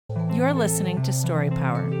You're listening to Story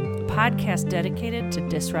Power, a podcast dedicated to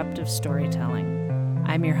disruptive storytelling.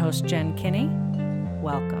 I'm your host, Jen Kinney.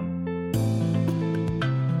 Welcome.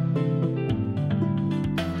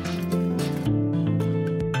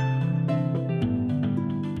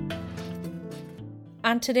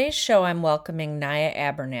 On today's show, I'm welcoming Nya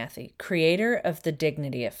Abernathy, creator of The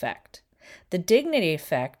Dignity Effect. The Dignity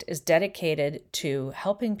Effect is dedicated to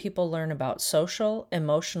helping people learn about social,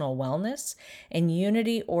 emotional wellness and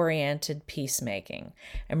unity-oriented peacemaking.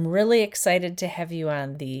 I'm really excited to have you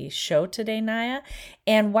on the show today, Nya.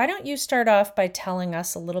 And why don't you start off by telling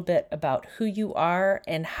us a little bit about who you are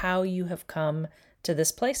and how you have come to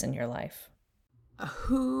this place in your life?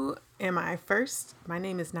 Who am I? First, my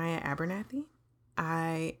name is Nya Abernathy.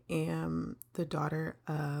 I am the daughter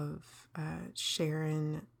of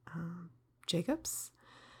Sharon Jacobs,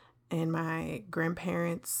 and my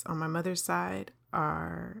grandparents on my mother's side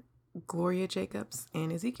are Gloria Jacobs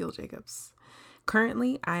and Ezekiel Jacobs.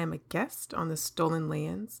 Currently, I am a guest on the stolen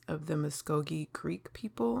lands of the Muskogee Creek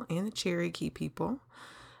people and the Cherokee people,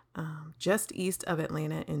 just east of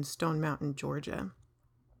Atlanta in Stone Mountain, Georgia.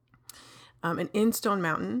 And in Stone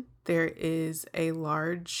Mountain, there is a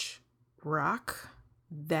large rock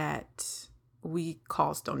that we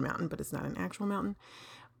call Stone Mountain, but it's not an actual mountain,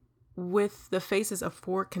 with the faces of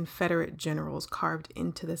 4 Confederate generals carved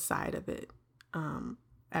into the side of it,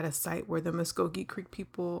 at a site where the Muskogee Creek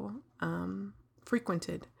people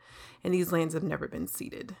frequented, and these lands have never been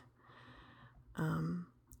ceded.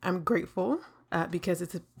 I'm grateful because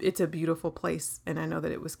it's a beautiful place, and I know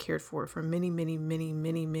that it was cared for many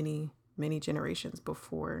generations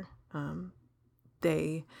before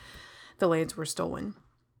the lands were stolen.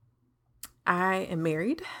 I am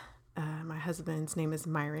married. My husband's name is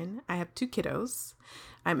Myron. I have 2 kiddos.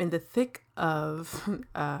 I'm in the thick of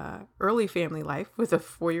early family life with a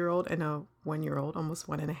 4-year-old and a 1-year-old, almost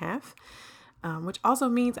 1.5, which also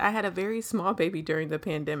means I had a very small baby during the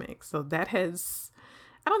pandemic. So that has,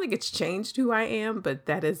 I don't think it's changed who I am, but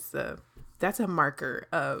that's a marker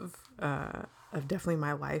of definitely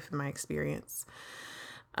my life and my experience.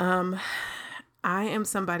 I am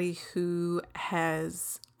somebody who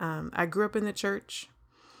has, I grew up in the church.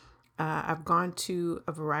 I've gone to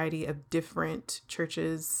a variety of different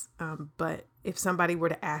churches, but if somebody were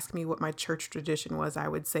to ask me what my church tradition was, I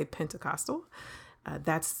would say Pentecostal.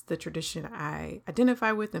 That's the tradition I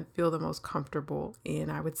identify with and feel the most comfortable in.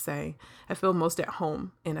 I would say I feel most at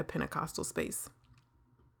home in a Pentecostal space.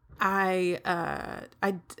 I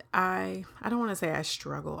don't want to say I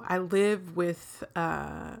struggle. I live with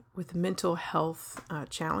mental health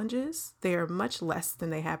challenges. They are much less than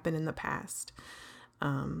they have been in the past.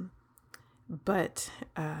 But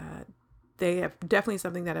they have definitely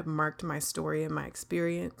something that have marked my story and my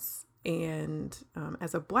experience. And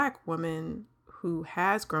as a Black woman who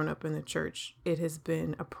has grown up in the church, it has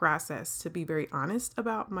been a process to be very honest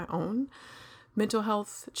about my own mental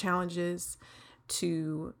health challenges,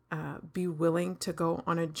 to be willing to go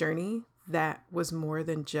on a journey that was more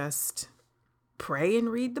than just pray and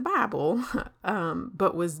read the Bible,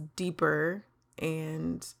 but was deeper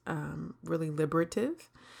and really liberative.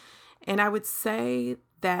 And I would say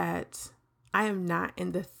that I am not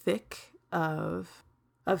in the thick of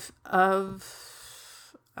that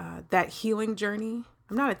healing journey.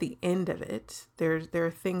 I'm not at the end of it. There are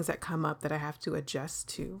things that come up that I have to adjust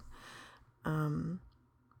to.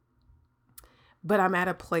 But I'm at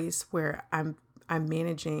a place where I'm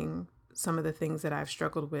managing some of the things that I've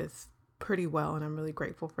struggled with pretty well, and I'm really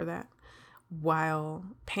grateful for that, while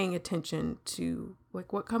paying attention to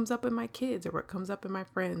like what comes up in my kids or what comes up in my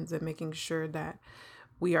friends, and making sure that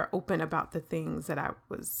we are open about the things that I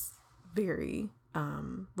was very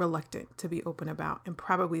reluctant to be open about, and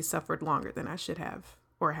probably suffered longer than I should have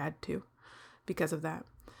or had to because of that.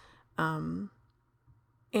 And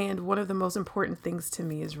one of the most important things to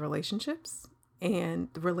me is relationships, and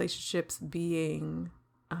the relationships being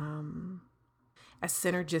as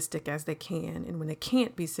synergistic as they can. And when they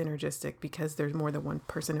can't be synergistic because there's more than one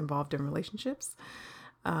person involved in relationships,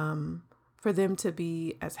 for them to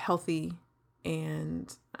be as healthy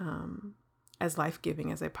and as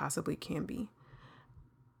life-giving as they possibly can be.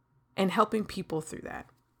 And helping people through that.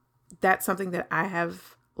 That's something that I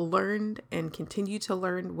have learned and continue to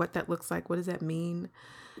learn what that looks like. What does that mean?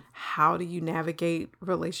 How do you navigate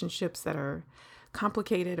relationships that are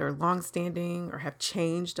complicated or long-standing or have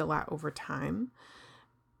changed a lot over time?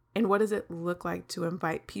 And what does it look like to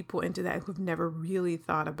invite people into that who've never really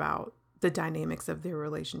thought about the dynamics of their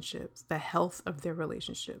relationships, the health of their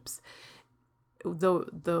relationships,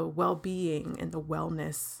 the well-being and the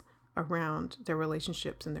wellness around their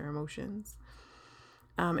relationships and their emotions?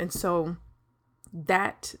 And so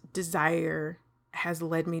that desire has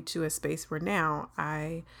led me to a space where now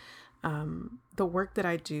the work that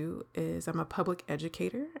I do is I'm a public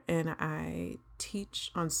educator, and I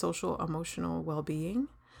teach on social emotional well-being,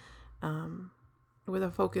 with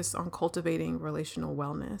a focus on cultivating relational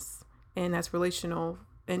wellness. And that's relational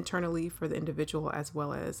internally for the individual as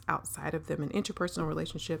well as outside of them in interpersonal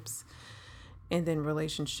relationships, and then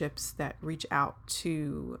relationships that reach out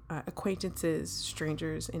to acquaintances,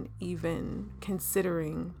 strangers, and even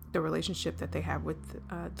considering the relationship that they have with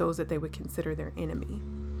those that they would consider their enemy.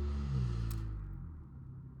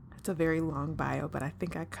 It's a very long bio, but I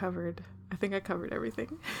think I covered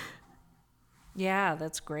everything. Yeah,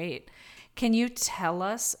 that's great. Can you tell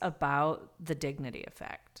us about the Dignity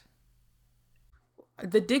Effect?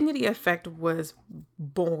 The Dignity Effect was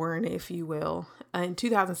born, if you will, in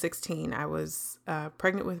 2016. I was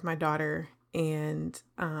pregnant with my daughter, and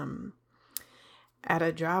at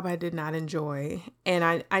a job I did not enjoy.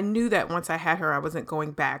 And I knew that once I had her, I wasn't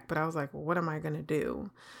going back, but I was like, well, what am I going to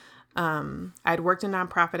do? I'd worked in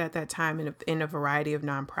nonprofit at that time in a variety of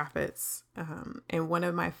nonprofits. And one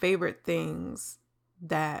of my favorite things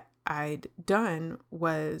that I'd done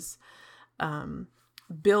was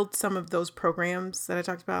build some of those programs that I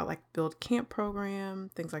talked about, like build camp program,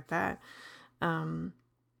 things like that. And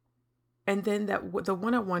then the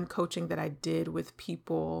one-on-one coaching that I did with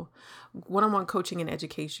people, one-on-one coaching in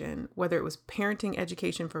education, whether it was parenting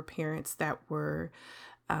education for parents that were,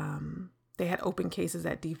 they had open cases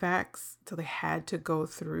at DFACS, so they had to go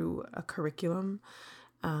through a curriculum,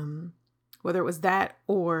 whether it was that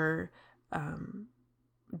or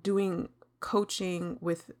doing coaching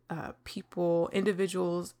with people,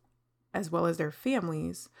 individuals, as well as their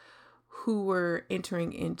families who were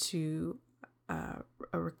entering into a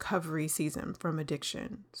recovery season from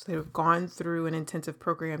addiction. So they have gone through an intensive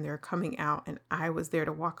program, they're coming out, and I was there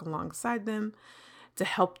to walk alongside them to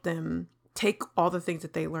help them take all the things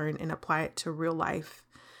that they learned and apply it to real life,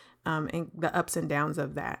 and the ups and downs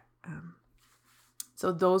of that.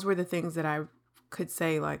 So those were the things that I could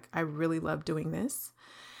say, like, I really love doing this.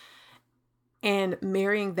 And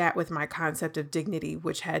marrying that with my concept of dignity,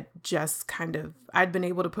 which had just I'd been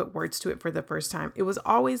able to put words to it for the first time. It was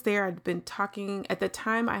always there. I'd been talking at the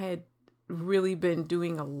time. I had really been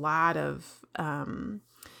doing a lot of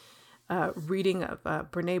reading of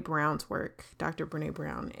Brene Brown's work, Dr. Brene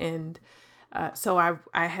Brown. And so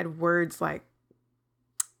I had words like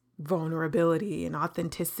vulnerability and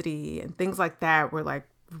authenticity and things like that were like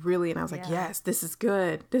really, and I was like, yes, this is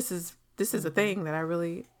good. This is a thing that I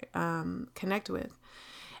really connect with.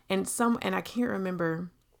 And I can't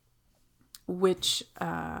remember which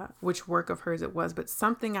work of hers it was, but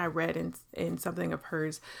something I read in something of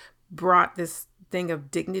hers brought this thing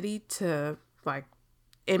of dignity to like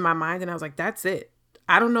in my mind. And I was like, that's it.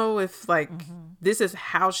 I don't know if this is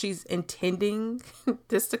how she's intending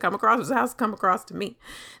this to come across. This is how it's come across to me,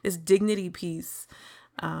 this dignity piece.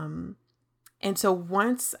 And so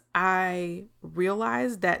once I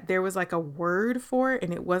realized that there was like a word for it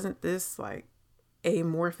and it wasn't this like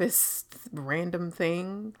amorphous random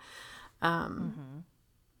thing,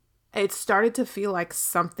 it started to feel like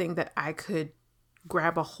something that I could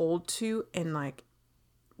grab a hold to and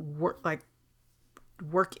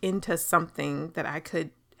work into something that I could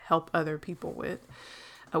help other people with,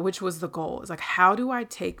 which was the goal. It's like, how do I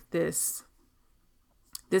take this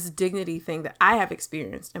dignity thing that I have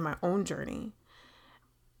experienced in my own journey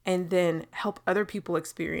and then help other people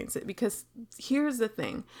experience it? Because here's the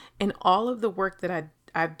thing, in all of the work that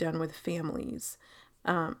I've done with families,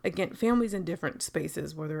 again, families in different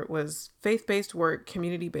spaces, whether it was faith-based work,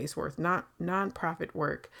 community-based work, not nonprofit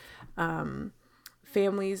work,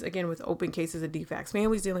 families, again, with open cases of DFACS,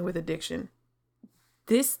 families dealing with addiction,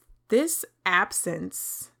 this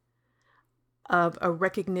absence of a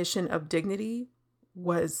recognition of dignity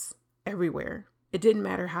was everywhere. It didn't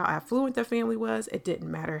matter how affluent the family was. It didn't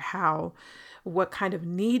matter what kind of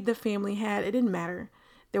need the family had. It didn't matter.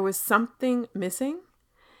 There was something missing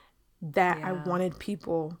that I wanted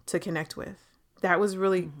people to connect with. That was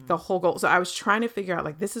really the whole goal. So I was trying to figure out,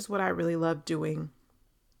 like, this is what I really love doing.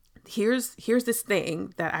 Here's this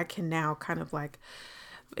thing that I can now kind of like,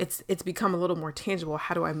 it's become a little more tangible.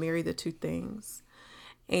 How do I marry the two things?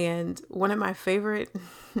 And one of my favorite,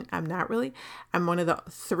 I'm one of the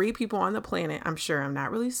 3 people on the planet. I'm sure I'm not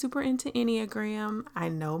really super into Enneagram. I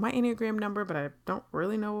know my Enneagram number, but I don't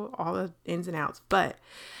really know all the ins and outs. But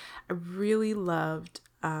I really loved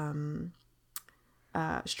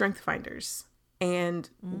Strength Finders. And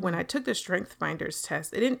when I took the Strength Finders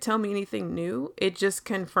test, it didn't tell me anything new. It just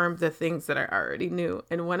confirmed the things that I already knew.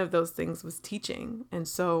 And one of those things was teaching. And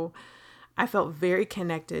so I felt very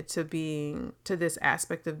connected to this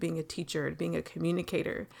aspect of being a teacher, being a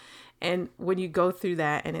communicator. And when you go through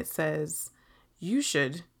that and it says,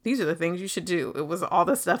 these are the things you should do. It was all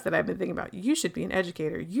the stuff that I've been thinking about. You should be an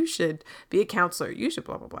educator. You should be a counselor. You should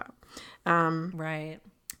blah, blah, blah. Right.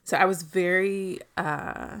 So I was very,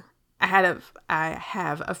 I have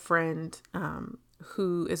a friend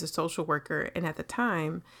who is a social worker. And at the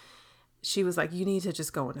time, she was like, you need to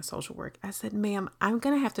just go into social work. I said, ma'am, I'm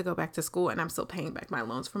going to have to go back to school and I'm still paying back my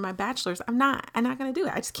loans for my bachelor's. I'm not going to do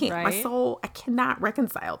it. I just can't. Right. My soul, I cannot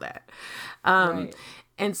reconcile that. Right.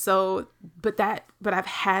 And so, but I've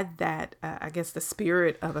had that, I guess, the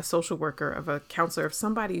spirit of a social worker, of a counselor, of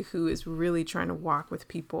somebody who is really trying to walk with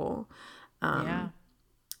people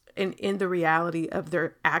in the reality of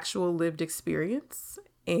their actual lived experience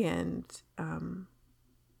and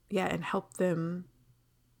help them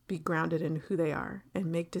be grounded in who they are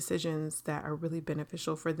and make decisions that are really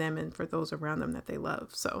beneficial for them and for those around them that they love.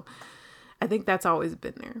 So I think that's always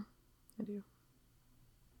been there. I do.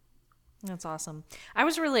 That's awesome. I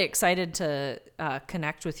was really excited to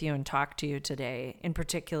connect with you and talk to you today in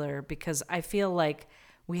particular, because I feel like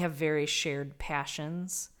we have very shared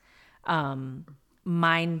passions.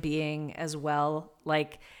 Mine being as well,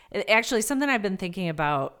 like actually something I've been thinking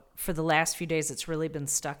about for the last few days, it's really been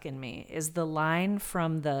stuck in me, is the line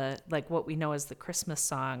from the, like what we know as the Christmas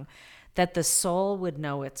song, that the soul would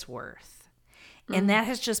know its worth. Mm-hmm. And that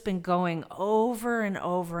has just been going over and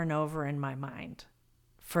over and over in my mind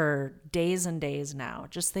for days and days now,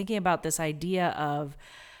 just thinking about this idea of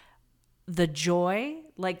the joy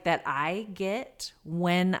like that I get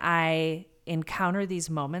when I encounter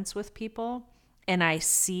these moments with people and I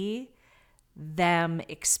see them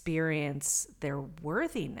experience their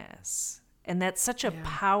worthiness. And that's such a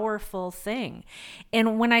powerful thing.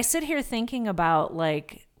 And when I sit here thinking about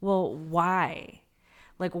like, well, why?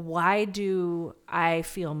 Like, why do I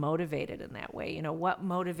feel motivated in that way? You know, what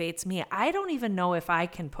motivates me? I don't even know if I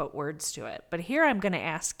can put words to it, but here I'm going to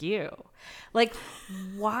ask you, like,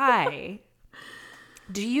 why?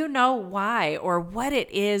 Do you know why, or what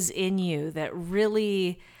it is in you that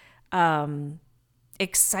really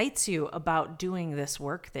excites you about doing this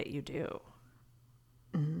work that you do?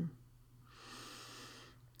 Mm-hmm.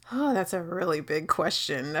 Oh, that's a really big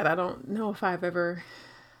question that I don't know if I've ever...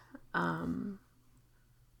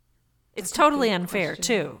 It's totally unfair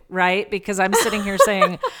too, right? Because I'm sitting here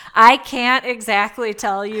saying, I can't exactly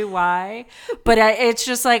tell you why, but it's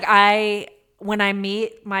just like when I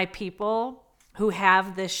meet my people who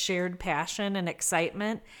have this shared passion and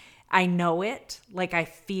excitement, I know it, like I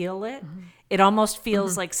feel it. Mm-hmm. It almost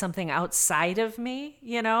feels like something outside of me,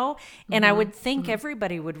 you know? And I would think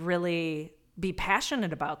everybody would really be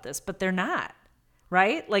passionate about this, but they're not,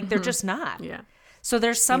 right? Like they're just not. Yeah. So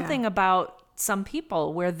there's something about some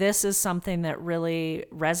people where this is something that really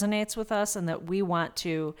resonates with us and that we want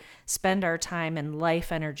to spend our time and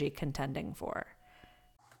life energy contending for.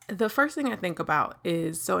 The first thing I think about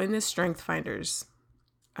is, so in this Strength Finders,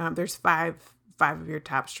 there's five of your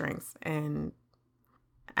top strengths, and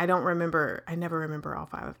I never remember all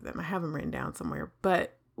 5 of them. I have them written down somewhere,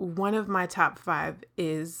 but one of my top 5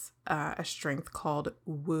 is a strength called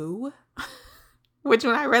woo, which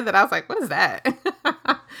when I read that, I was like, what is that?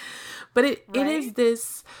 But it is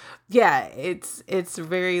this, it's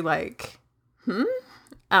very like,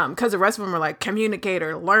 because the rest of them are like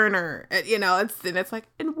communicator, learner, you know, it's like,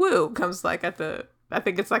 and woo comes like I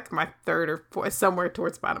think it's like my 3rd or 4th, somewhere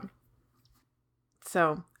towards bottom.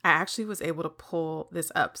 So I actually was able to pull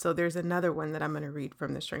this up. So there's another one that I'm going to read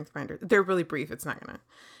from the Strength Finder. They're really brief. It's not going to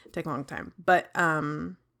take a long time, but,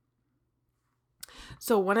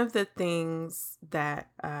 so one of the things that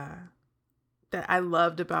I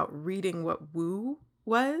loved about reading what woo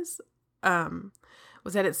was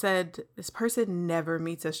that it said, this person never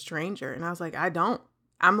meets a stranger. And I was like,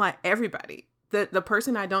 I'm like everybody, the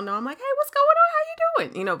person I don't know. I'm like, hey, what's going on? How you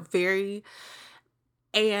doing? You know,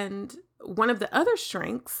 and one of the other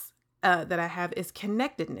strengths that I have is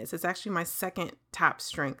connectedness. It's actually my 2nd top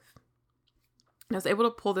strength. I was able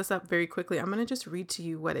to pull this up very quickly. I'm going to just read to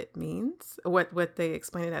you what it means, what they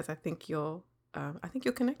explain it as. I think you'll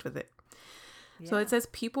connect with it. Yeah. So it says,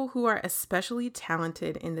 people who are especially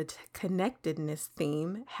talented in the connectedness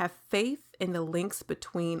theme have faith in the links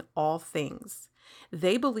between all things.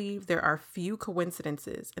 They believe there are few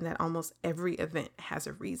coincidences and that almost every event has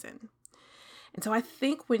a reason. And so I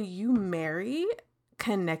think when you marry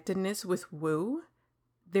connectedness with woo,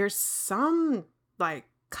 there's some like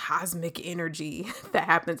cosmic energy that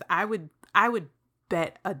happens. I would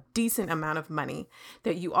bet a decent amount of money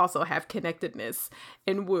that you also have connectedness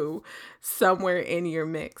and woo somewhere in your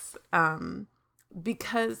mix.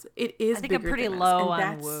 because it I is think I'm bigger pretty than us. low And on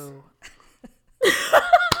that's, woo.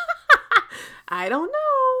 I don't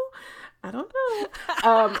know. I don't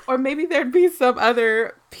know. Or maybe there'd be some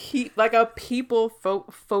other like a people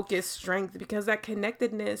focused strength, because that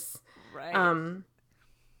connectedness, Right.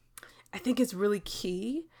 I think is really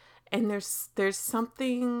key. And there's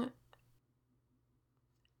something,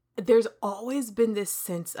 there's always been this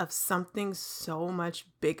sense of something so much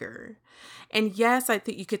bigger. And yes, I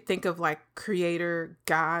think you could think of like creator,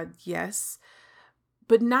 God, yes,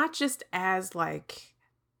 but not just as like,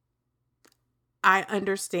 I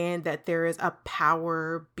understand that there is a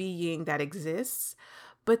power being that exists,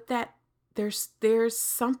 but that there's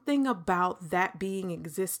something about that being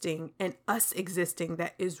existing and us existing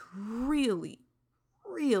that is really,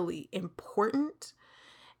 really important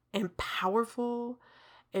and powerful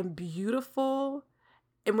and beautiful.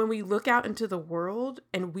 And when we look out into the world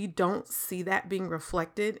and we don't see that being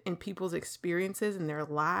reflected in people's experiences in their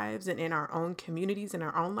lives and in our own communities, in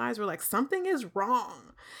our own lives, we're like, something is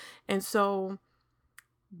wrong. And so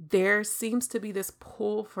there seems to be this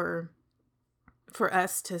pull for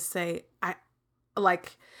us to say, I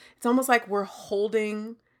like, it's almost like we're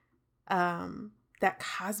holding that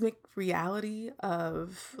cosmic reality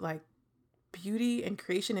of like beauty and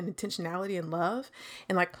creation and intentionality and love,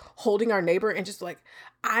 and like holding our neighbor and just like,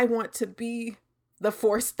 I want to be the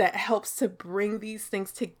force that helps to bring these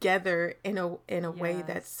things together in a way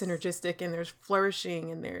that's Yes. synergistic, and there's flourishing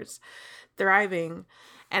and there's thriving.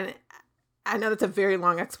 And I know that's a very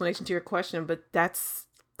long explanation to your question, but that's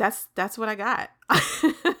what I got.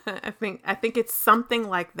 I think it's something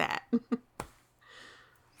like that.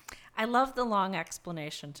 I love the long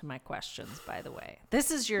explanation to my questions, by the way. This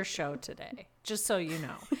is your show today, just so you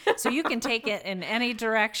know. So you can take it in any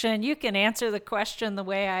direction. You can answer the question the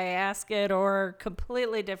way I ask it or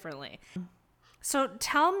completely differently. So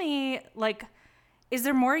tell me, like, is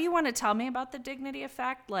there more you want to tell me about the Dignity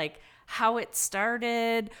Effect? Like how it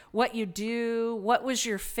started, what you do, what was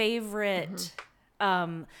your favorite,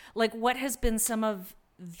 like what has been some of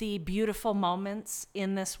the beautiful moments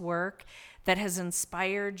in this work that has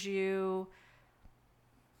inspired you?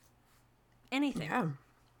 Anything. Yeah,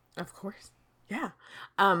 of course. Yeah.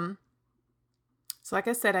 So like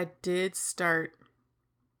I said, I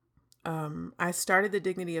started the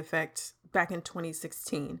Dignity Effect back in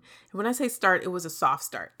 2016. And when I say start, it was a soft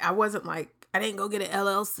start. I wasn't like, I didn't go get an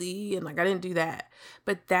LLC and like, I didn't do that.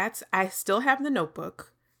 But I still have the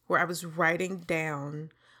notebook where I was writing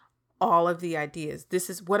down all of the ideas. This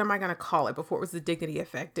is, what am I going to call it? Before it was the Dignity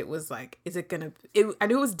Effect, it was like, I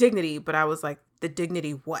knew it was dignity, but I was like, the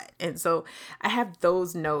dignity what? And so I have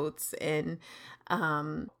those notes, and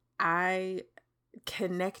I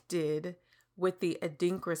connected with the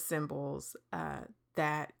Adinkra symbols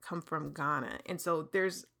that come from Ghana. And so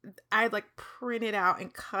I like printed out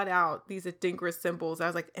and cut out these Adinkra symbols. I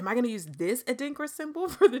was like, am I going to use this Adinkra symbol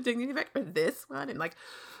for the Dignity Effect or this one? And like,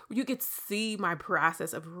 you could see my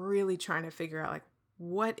process of really trying to figure out like,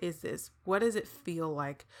 what is this? What does it feel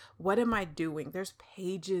like? What am I doing? There's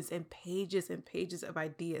pages and pages and pages of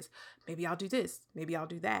ideas. Maybe I'll do this. Maybe I'll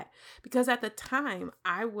do that. Because at the time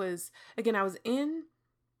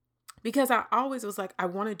because I always was like, I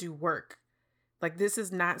want to do work. Like, this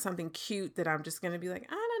is not something cute that I'm just going to be like,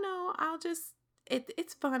 I don't know,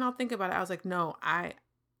 it's fun. I'll think about it. I was like, no, I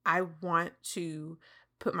want to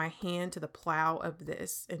put my hand to the plow of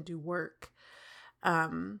this and do work.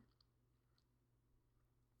 And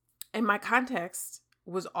my context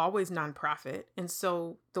was always nonprofit. And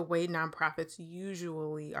so the way nonprofits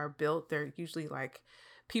usually are built, they're usually like,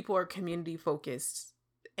 people are community focused.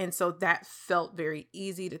 And so that felt very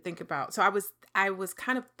easy to think about. So I was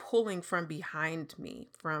kind of pulling from behind me,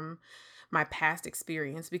 from my past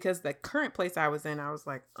experience, because the current place I was in, I was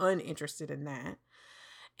like uninterested in that.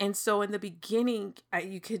 And so in the beginning,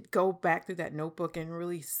 you could go back through that notebook and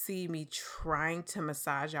really see me trying to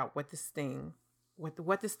massage out what this thing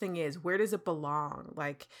is. Where does it belong?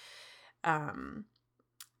 Like,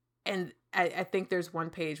 and I think there's one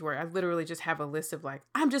page where I literally just have a list of like,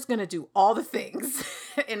 I'm just going to do all the things.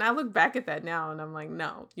 And I look back at that now and I'm like,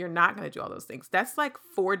 no, you're not going to do all those things. That's like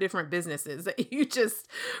 4 different businesses that you just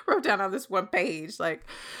wrote down on this one page. Like,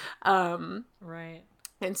 Right.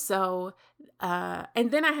 and so,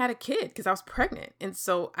 and then I had a kid because I was pregnant. And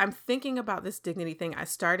so I'm thinking about this dignity thing. I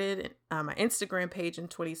started my Instagram page in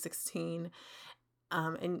 2016.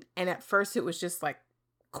 And at first it was just like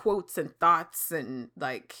quotes and thoughts and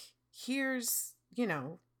like, here's,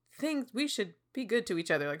 things we should be good to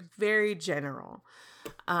each other, like very general.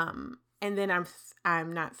 And then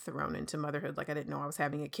I'm not thrown into motherhood. Like, I didn't know I was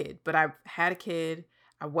having a kid, but I've had a kid.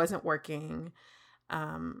 I wasn't working.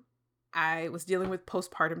 I was dealing with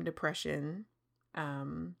postpartum depression.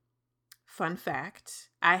 Fun fact,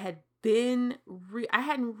 I hadn't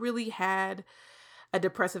really had a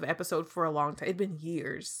depressive episode for a long time. It'd been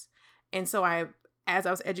years. And so as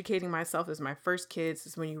I was educating myself, as my first kids,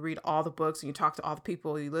 is when you read all the books and you talk to all the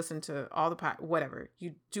people, you listen to all the whatever,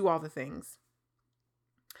 you do all the things.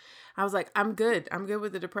 I was like, I'm good. I'm good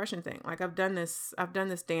with the depression thing. Like I've done this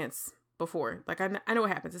dance before. Like I know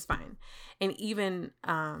what happens. It's fine. And even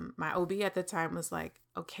my OB at the time was like,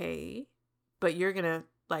 okay, but you're gonna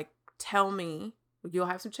like tell me, you'll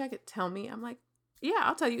have some check it. Tell me. I'm like, yeah,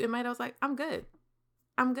 I'll tell you. I was like, I'm good.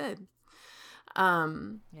 Yeah.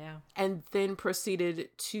 And then proceeded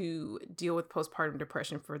to deal with postpartum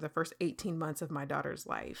depression for the first 18 months of my daughter's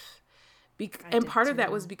life. And part of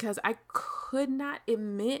that was because I could not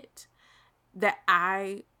admit that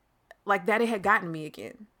that it had gotten me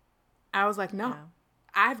again. I was like, no, Yeah.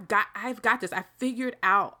 I've got this. I figured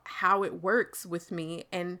out how it works with me.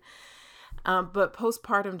 And, but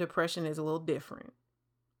postpartum depression is a little different.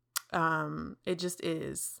 It just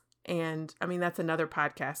is. And I mean, that's another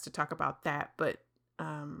podcast to talk about that, but,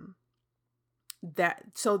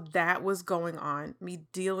 that was going on, me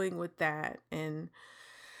dealing with that. And,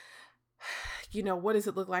 what does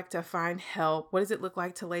it look like to find help? What does it look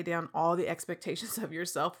like to lay down all the expectations of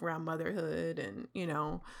yourself around motherhood and,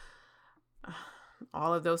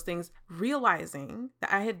 all of those things, realizing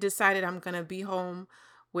that I had decided I'm going to be home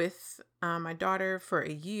with my daughter for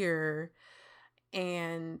a year,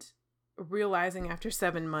 and realizing after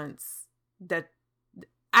 7 months that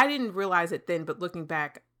I didn't realize it then, but looking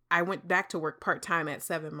back, I went back to work part-time at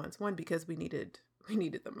 7 months. One, because we needed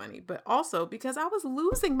the money, but also because I was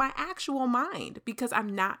losing my actual mind, because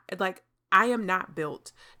I am not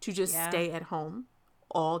built to just stay at home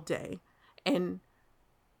all day and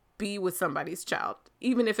be with somebody's child,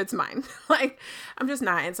 even if it's mine. Like, I'm just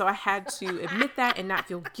not. And so I had to admit that and not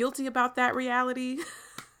feel guilty about that reality.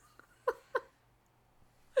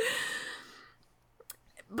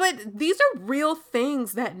 But these are real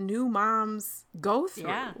things that new moms go through.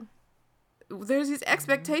 Yeah. There's these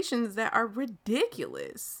expectations that are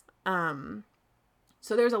ridiculous. So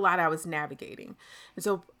there's a lot I was navigating. And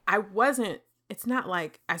so it's not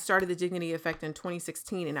like I started the Dignity Effect in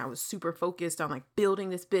 2016 and I was super focused on like building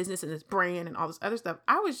this business and this brand and all this other stuff.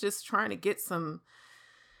 I was just trying to get some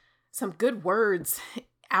good words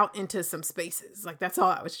out into some spaces. Like, that's all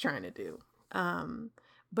I was trying to do.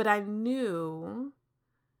 But I knew,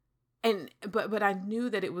 but I knew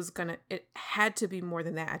that it had to be more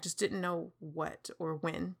than that. I just didn't know what or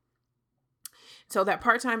when. So that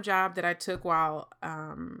part-time job that I took while,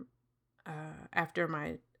 after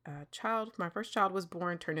my first child was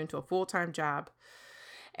born, turned into a full-time job.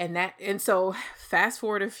 And so fast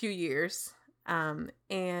forward a few years, and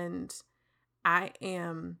I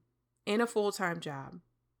am in a full-time job,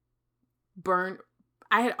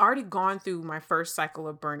 I had already gone through my first cycle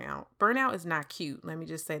of burnout. Burnout is not cute. Let me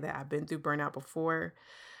just say that. I've been through burnout before.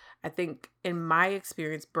 I think in my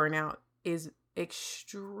experience, burnout is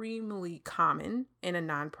extremely common in a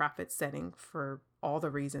nonprofit setting for all the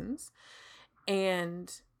reasons.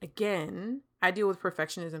 And again, I deal with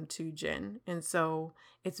perfectionism too, Jen. And so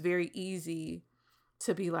it's very easy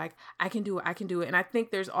to be like, I can do it. And I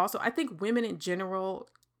think I think women in general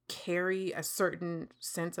carry a certain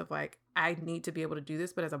sense of like, I need to be able to do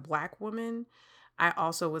this. But as a Black woman, I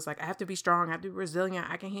also was like, I have to be strong. I have to be resilient.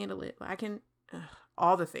 I can handle it. I can,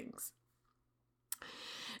 all the things.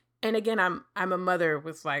 And again, I'm a mother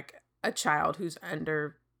with like a child who's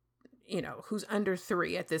under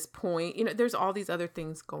 3 at this point. There's all these other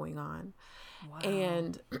things going on. Wow.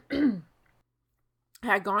 And I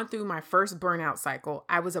had gone through my first burnout cycle.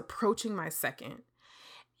 I was approaching my second,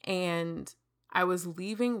 and I was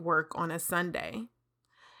leaving work on a Sunday,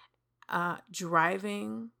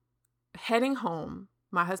 heading home.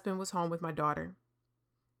 My husband was home with my daughter,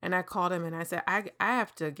 and I called him and I said, I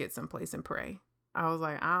have to get someplace and pray. I was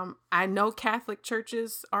like, I know Catholic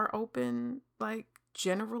churches are open, like,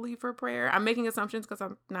 generally for prayer. I'm making assumptions because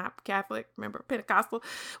I'm not Catholic. Remember, Pentecostal,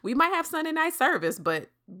 we might have Sunday night service, but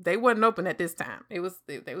they wasn't open at this time. They was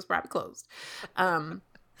probably closed.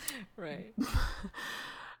 Right.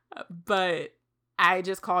 But I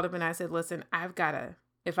just called him and I said, listen, I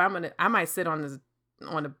might sit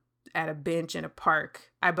at a bench in a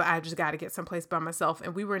park. But I just got to get someplace by myself.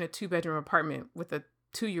 And we were in a 2-bedroom apartment with a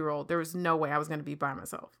 2-year-old. There was no way I was going to be by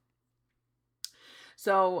myself.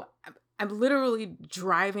 So I'm literally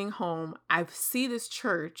driving home. I see this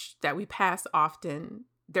church that we pass often.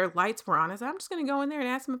 Their lights were on. I said, I'm just going to go in there and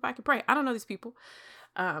ask them if I can pray. I don't know these people.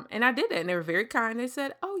 And I did that. And they were very kind. They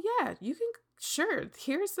said, oh yeah, you can, sure.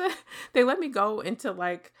 They let me go into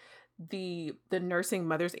like the nursing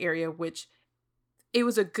mothers area, which it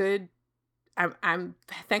was a good, I'm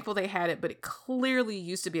thankful they had it, but it clearly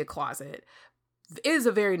used to be a closet. It is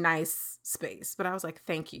a very nice space, but I was like,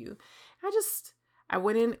 thank you. I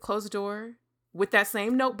went in, closed the door with that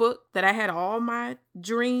same notebook that I had all my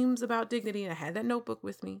dreams about dignity, and I had that notebook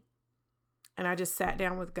with me. And I just sat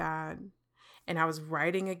down with God, and I was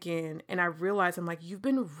writing again. And I realized, I'm like, you've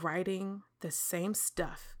been writing the same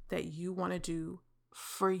stuff that you want to do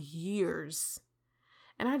for years.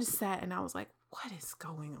 And I just sat and I was like, what is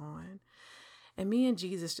going on? And me and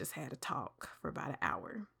Jesus just had a talk for about an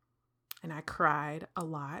hour. And I cried a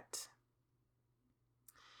lot.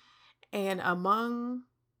 And among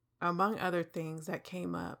other things that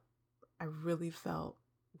came up, I really felt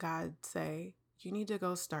God say, you need to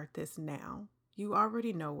go start this now. You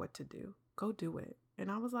already know what to do. Go do it. And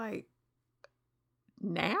I was like,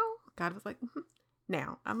 now? God was like,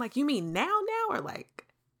 now. I'm like, you mean now or like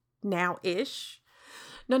now-ish?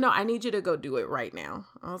 No, I need you to go do it right now.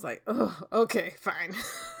 I was like, oh, okay, fine.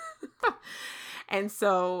 And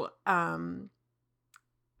so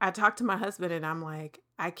I talked to my husband and I'm like,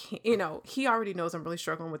 I can't, he already knows I'm really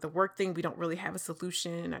struggling with the work thing. We don't really have a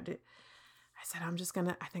solution. I said,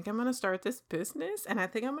 I think I'm going to start this business, and I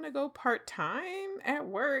think I'm going to go part-time at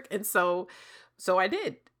work. And so I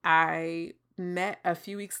did. I met a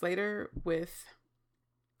few weeks later with,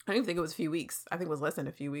 I don't even think it was a few weeks. I think it was less than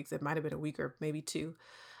a few weeks. It might've been a week or maybe two.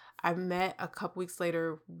 I met a couple weeks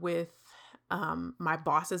later with my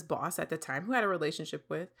boss's boss at the time, who I had a relationship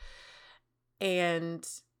with. And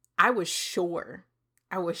I was sure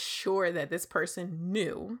that this person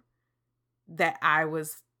knew that I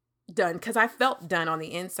was done, because I felt done on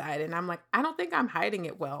the inside. And I'm like, I don't think I'm hiding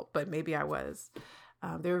it well, but maybe I was.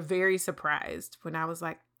 They were very surprised when I was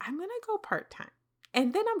like, I'm going to go part-time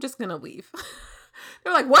and then I'm just going to leave.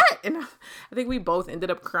 They're like, what? And I think we both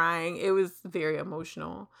ended up crying. It was very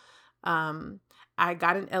emotional. I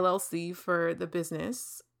got an LLC for the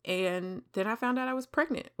business, and then I found out I was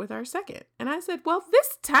pregnant with our second. And I said, well,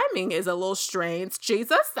 this timing is a little strange,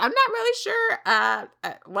 Jesus. I'm not really sure.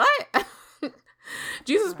 What?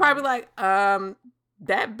 Jesus probably like,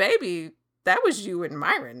 that baby, that was you and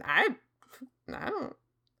Myron. I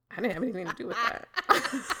didn't have anything to do with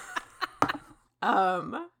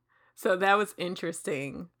that. So that was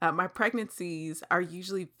interesting. My pregnancies are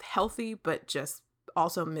usually healthy, but just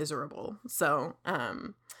also miserable. So,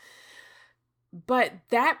 but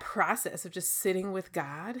that process of just sitting with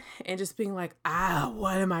God and just being like,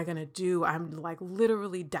 what am I going to do? I'm like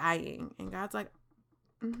literally dying. And God's like,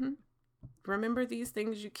 remember these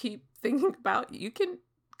things you keep thinking about? You can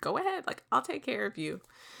go ahead. Like, I'll take care of you.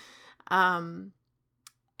 And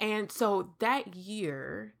so that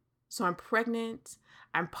year, so I'm pregnant,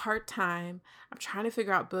 I'm part-time, I'm trying to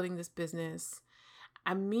figure out building this business.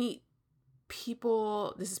 I meet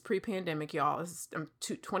people, this is pre-pandemic, y'all. This is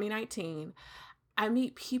 2019. I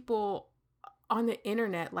meet people on the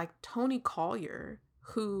internet like Tony Collier,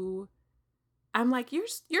 who I'm like, you're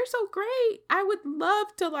so great. I would love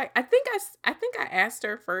to like, I think I asked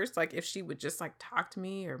her first, like if she would just like talk to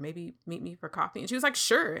me or maybe meet me for coffee. And she was like,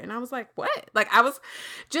 sure. And I was like, what? Like I'm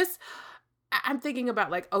thinking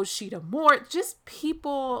about like Oshita Moore, just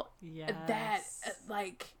people that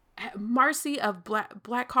like Marcy of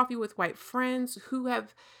Black Coffee with White Friends, who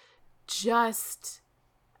have just,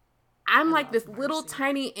 I'm like this Marcy. Little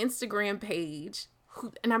tiny Instagram page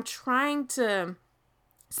and I'm trying to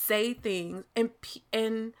say things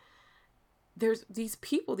and there's these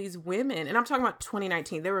people, these women, and I'm talking about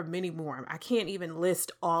 2019. There were many more. I can't even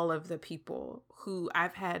list all of the people who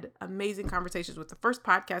I've had amazing conversations with. The first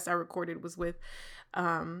podcast I recorded was with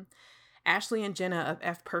Ashley and Jenna of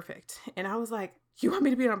F Perfect. And I was like, you want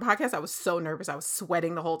me to be on a podcast? I was so nervous. I was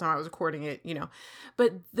sweating the whole time I was recording it,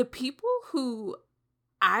 But the people who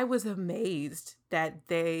I was amazed that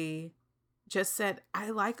they just said,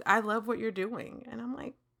 I love what you're doing. And I'm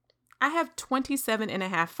like, I have 27 and a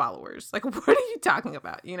half followers. Like, what are you talking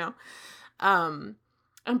about? And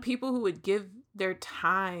people who would give their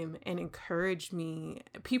time and encourage me,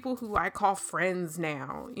 people who I call friends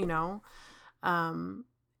now,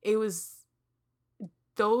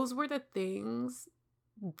 those were the things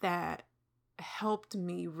that helped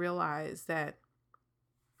me realize that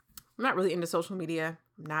I'm not really into social media.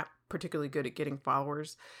 I'm not particularly good at getting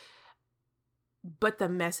followers. But the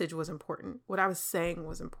message was important. What I was saying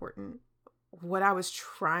was important. What I was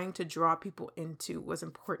trying to draw people into was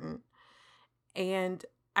important. And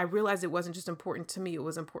I realized it wasn't just important to me. It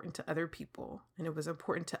was important to other people. And it was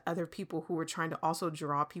important to other people who were trying to also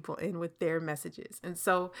draw people in with their messages. And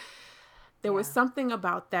so there was something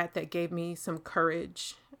about that gave me some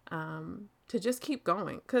courage to just keep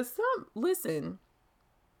going. Because listen,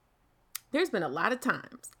 there's been a lot of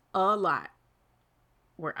times,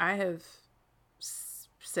 where I have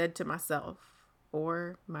said to myself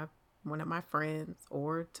or one of my friends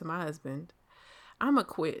or to my husband, I'm going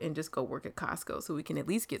to quit and just go work at Costco so we can at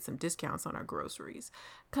least get some discounts on our groceries.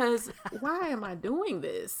 Because why am I doing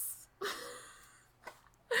this?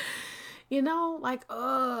 You know, like,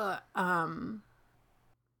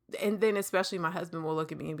 and then especially my husband will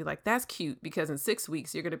look at me and be like, that's cute, because in 6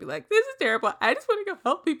 weeks you're going to be like, this is terrible. I just want to go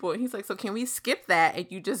help people. And he's like, so can we skip that and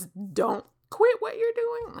you just don't quit what you're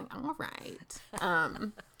doing? I'm like, all right.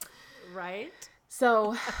 Right.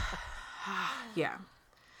 So yeah.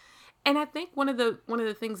 And I think one of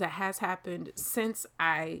the things that has happened since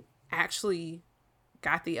I actually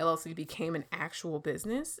got the LLC, became an actual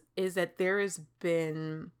business, is that there has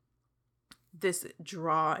been this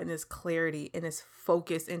draw and this clarity and this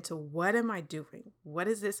focus into what am I doing? What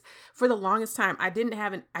is this? For the longest time, I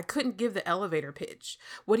couldn't give the elevator pitch.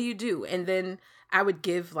 What do you do? And then I would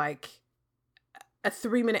give like a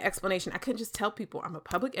 3-minute explanation. I couldn't just tell people I'm a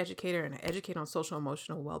public educator and I educate on social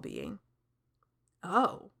emotional well-being.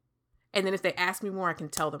 Oh. And then if they ask me more, I can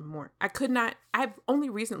tell them more. I've only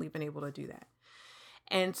recently been able to do that.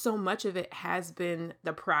 And so much of it has been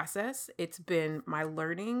the process. It's been my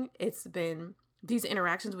learning. It's been these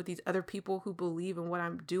interactions with these other people who believe in what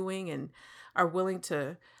I'm doing and are willing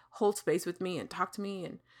to hold space with me and talk to me.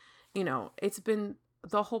 And, you know, it's been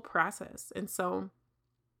the whole process. And so,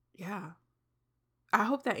 yeah, I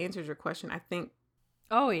hope that answers your question. I think.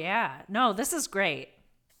 Oh, yeah. No, this is great.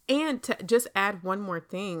 And to just add one more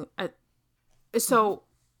thing. So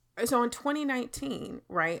in 2019,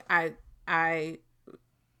 right, I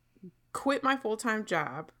quit my full-time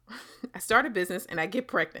job. I start a business and I get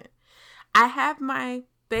pregnant. I have my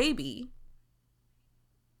baby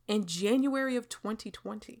in January of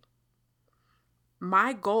 2020.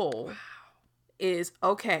 My goal is,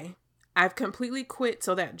 okay, I've completely quit.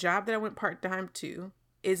 So that job that I went part-time to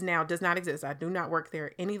does not exist. I do not work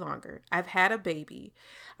there any longer. I've had a baby.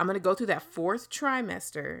 I'm going to go through that 4th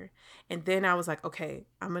trimester. And then I was like, okay,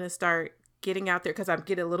 I'm going to start getting out there because I'm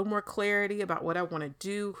getting a little more clarity about what I want to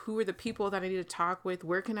do. Who are the people that I need to talk with?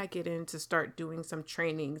 Where can I get in to start doing some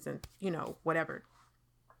trainings and, you know, whatever.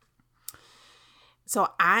 So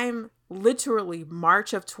I'm literally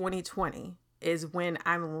March of 2020 is when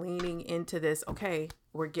I'm leaning into this. Okay,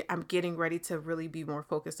 I'm getting ready to really be more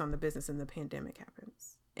focused on the business, and the pandemic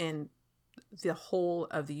happens. And the whole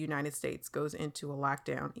of the United States goes into a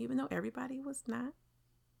lockdown, even though everybody was not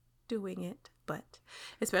doing it. But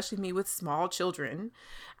especially me with small children,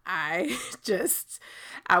 I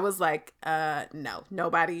was like, no,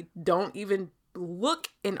 nobody, don't even look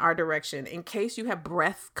in our direction. In case you have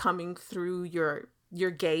breath coming through your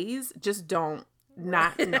gaze, just don't,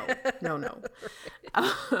 no.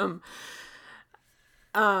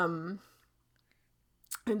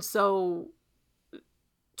 And so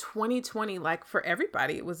 2020, like for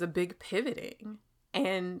everybody, it was a big pivoting.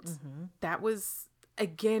 And that was,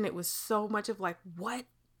 again, it was so much of like, what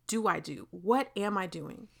do I do? What am I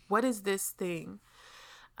doing? What is this thing?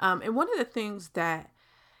 And one of the things that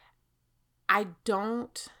I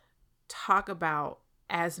don't talk about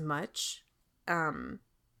as much,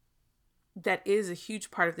 that is a huge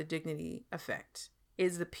part of the dignity effect,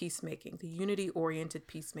 is the peacemaking, the unity-oriented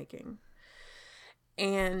peacemaking.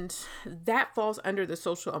 And that falls under the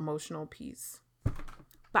social emotional piece.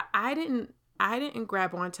 But I didn't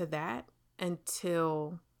grab onto that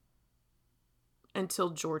until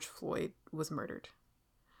George Floyd was murdered.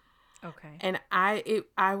 Okay. And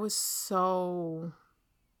I was so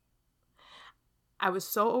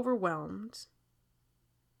overwhelmed.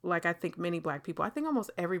 Like I think many Black people, I think almost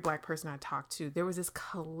every Black person I talked to, there was this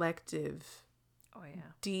collective,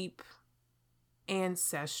 deep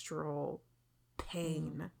ancestral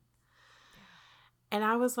pain. Yeah. And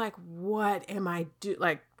I was like, what am I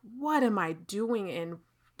doing? And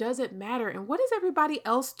does it matter? And what is everybody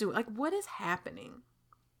else doing? Like, what is happening?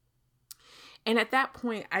 And at that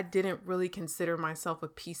point, I didn't really consider myself a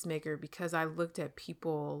peacemaker because I looked at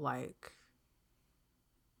people like,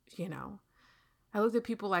 you know, I looked at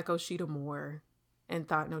people like Osheta Moore and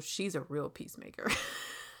thought, no, she's a real peacemaker,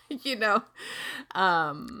 you know?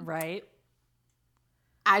 Right.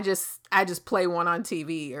 I just play one on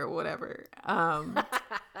TV or whatever.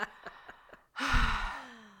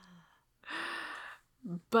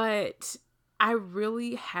 But I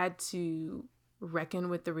really had to reckon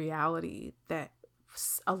with the reality that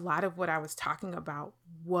a lot of what I was talking about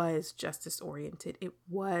was justice oriented. It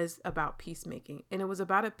was about peacemaking, and it was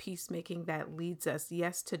about a peacemaking that leads us,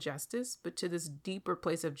 yes, to justice, but to this deeper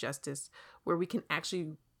place of justice where we can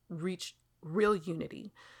actually reach real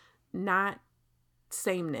unity, not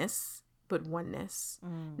sameness, but oneness,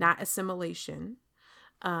 not assimilation,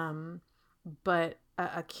 but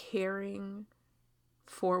a caring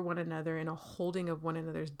for one another and a holding of one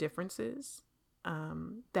another's differences,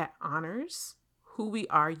 that honors who we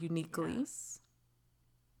are uniquely, Yes.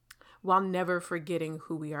 while never forgetting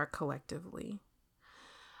who we are collectively.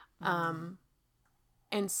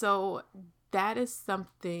 And so that is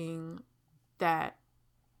something that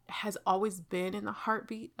has always been in the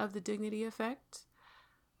heartbeat of the Dignity Effect.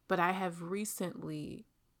 But I have recently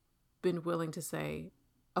been willing to say,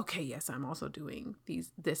 okay, yes, I'm also doing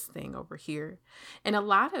this thing over here. And a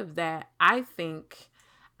lot of that, I think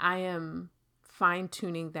I am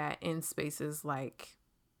fine-tuning that in spaces like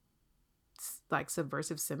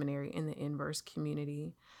Subversive Seminary in the Inverse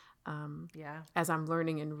community. As I'm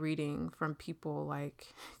learning and reading from people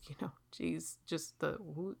like, just the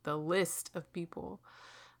list of people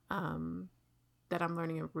that I'm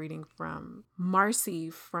learning and reading from. Marcy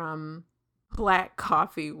from Black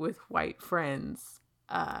Coffee with White Friends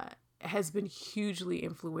has been hugely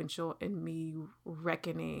influential in me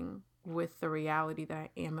reckoning with the reality that I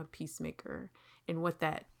am a peacemaker and what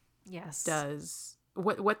that does,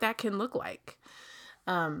 what that can look like.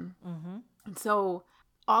 So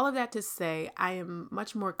all of that to say, I am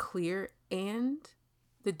much more clear, and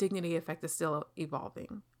the Dignity Effect is still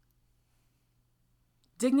evolving.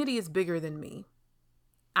 Dignity is bigger than me.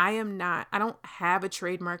 I don't have a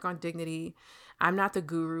trademark on dignity. I'm not the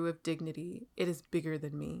guru of dignity. It is bigger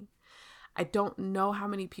than me. I don't know how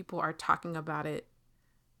many people are talking about it,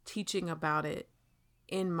 teaching about it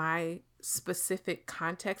in my specific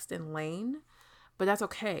context and lane, but that's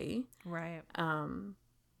okay. Right.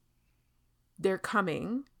 They're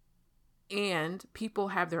coming, and people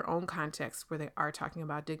have their own context where they are talking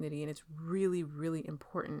about dignity, and it's really, really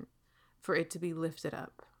important for it to be lifted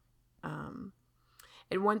up.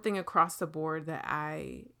 And one thing across the board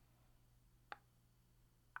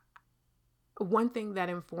one thing that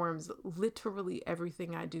informs literally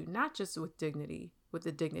everything I do, not just with dignity, with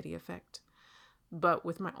the Dignity Effect, but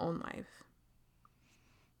with my own life,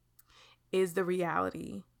 is the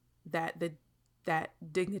reality that that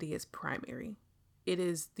dignity is primary. It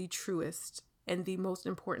is the truest and the most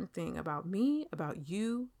important thing about me, about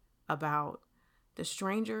you, about the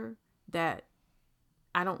stranger that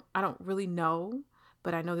I don't really know,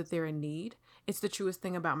 but I know that they're in need. It's the truest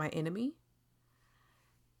thing about my enemy.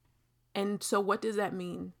 And so what does that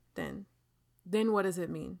mean then? Then what does it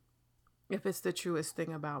mean? If it's the truest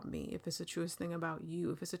thing about me, if it's the truest thing about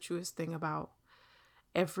you, if it's the truest thing about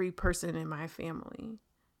every person in my family,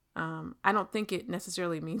 I don't think it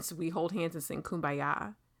necessarily means we hold hands and sing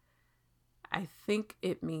Kumbaya. I think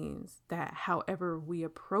it means that however we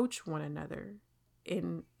approach one another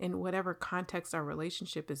in whatever context our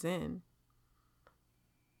relationship is in,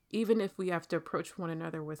 even if we have to approach one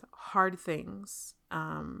another with hard things,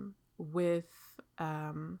 with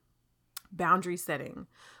boundary setting,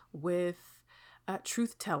 with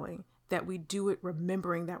truth telling, that we do it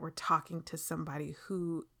remembering that we're talking to somebody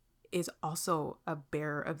who is also a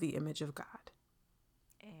bearer of the image of God.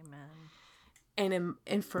 Amen.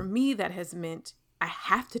 And for me, that has meant I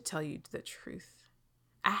have to tell you the truth.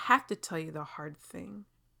 I have to tell you the hard thing.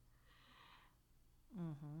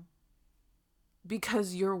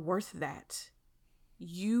 Because you're worth that.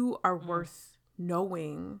 You are worth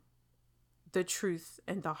knowing the truth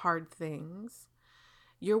and the hard things.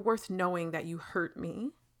 You're worth knowing that you hurt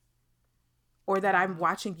me, or that I'm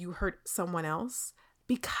watching you hurt someone else,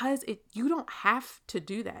 because you don't have to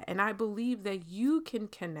do that. And I believe that you can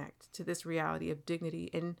connect to this reality of dignity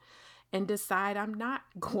and decide, I'm not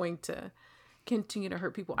going to continue to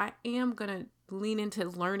hurt people. I am going to lean into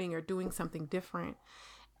learning or doing something different.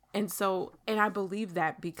 And I believe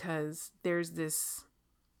that because there's this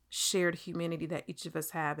shared humanity that each of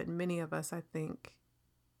us have. And many of us, I think,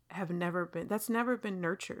 that's never been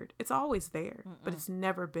nurtured. It's always there, but it's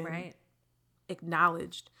never been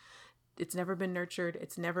acknowledged. It's never been nurtured.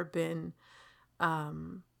 It's never been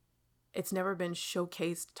showcased,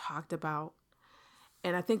 talked about.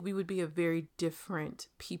 And I think we would be a very different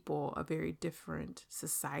people, a very different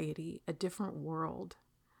society, a different world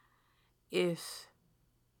if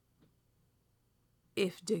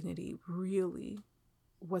dignity really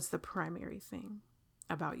was the primary thing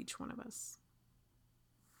about each one of us.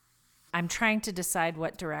 I'm trying to decide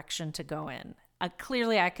what direction to go in.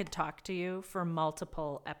 Clearly, I could talk to you for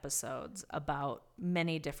multiple episodes about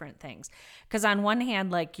many different things. Because on one hand,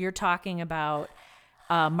 like you're talking about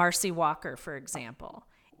Marcy Walker, for example,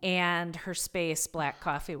 and her space, Black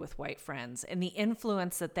Coffee with White Friends, and the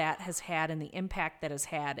influence that that has had and the impact that has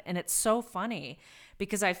had. And it's so funny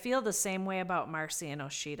because I feel the same way about Marcy and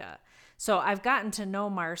Oshita. So I've gotten to know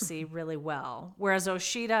Marcy really well, whereas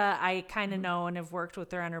Oshita, I kind of know and have worked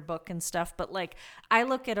with her on her book and stuff. But like, I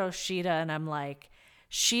look at Oshita and I'm like,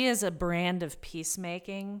 she is a brand of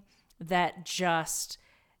peacemaking that just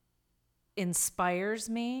inspires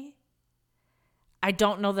me. I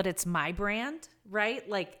don't know that it's my brand, right?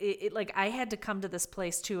 Like like I had to come to this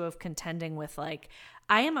place too of contending with like,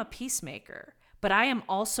 I am a peacemaker, but I am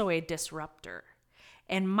also a disruptor.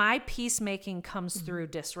 And my peacemaking comes through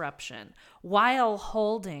disruption while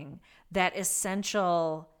holding that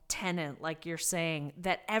essential tenet, like you're saying,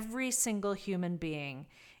 that every single human being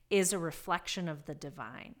is a reflection of the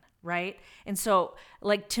divine, right? And so,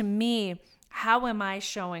 like, to me, how am I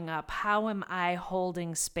showing up? How am I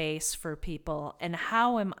holding space for people? And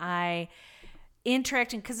how am I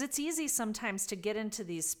interacting? Because it's easy sometimes to get into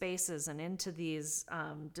these spaces and into these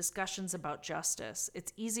discussions about justice.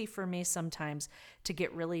 It's easy for me sometimes to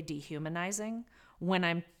get really dehumanizing when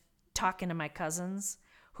I'm talking to my cousins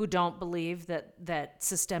who don't believe that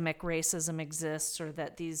systemic racism exists, or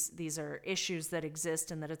that these are issues that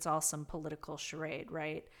exist and that it's all some political charade,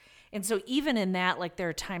 right? And so even in that, like, there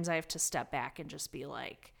are times I have to step back and just be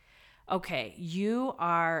like, okay, you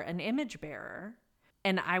are an image bearer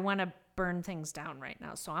and I want to burn things down right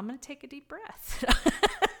now. So I'm going to take a deep breath.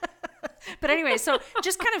 But anyway, so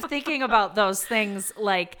just kind of thinking about those things,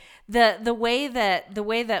 like the way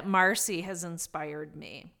that Marcy has inspired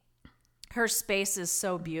me. Her space is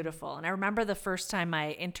so beautiful. And I remember the first time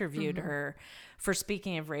I interviewed her for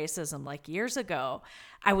Speaking of Racism, like years ago,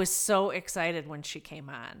 I was so excited when she came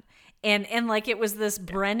on. And like, it was this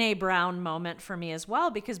Brené Brown moment for me as well,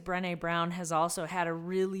 because Brené Brown has also had a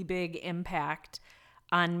really big impact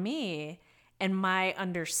on me and my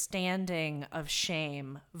understanding of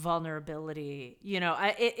shame, vulnerability. You know,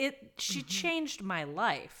 she changed my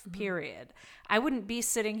life, period. I wouldn't be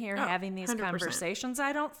sitting here having these 100%. Conversations,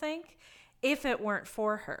 I don't think, if it weren't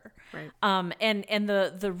for her. Right. And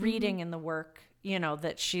the reading and the work, you know,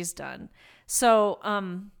 that she's done. So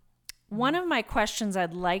one of my questions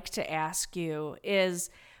I'd like to ask you is,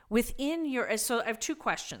 within your, so I have two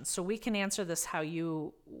questions, so we can answer this how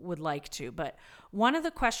you would like to, but one of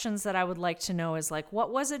the questions that I would like to know is, like,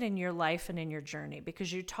 what was it in your life and in your journey?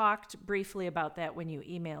 Because you talked briefly about that when you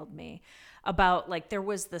emailed me, about like, there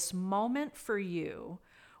was this moment for you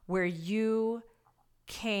where you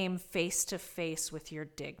came face to face with your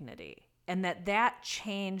dignity, and that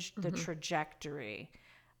changed the trajectory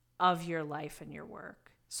of your life and your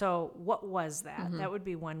work. So what was that? That would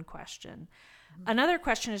be one question. Another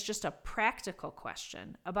question is just a practical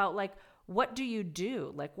question about, like, what do you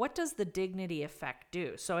do? Like, what does the Dignity Effect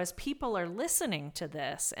do? So as people are listening to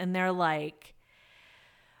this and they're like,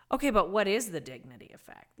 okay, but what is the Dignity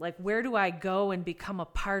Effect? Like, where do I go and become a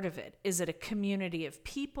part of it? Is it a community of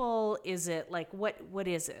people? Is it like, what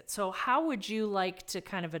is it? So how would you like to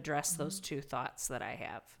kind of address those two thoughts that I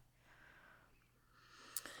have?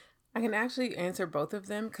 I can actually answer both of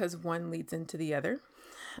them because one leads into the other.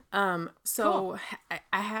 Cool.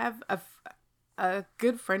 I have a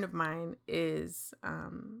good friend of mine is,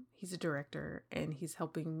 he's a director, and he's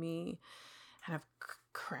helping me kind of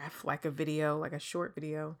craft like a video, like a short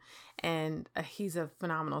video. And he's a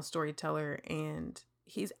phenomenal storyteller, and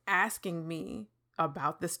he's asking me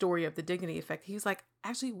about the story of the Dignity Effect. He was like,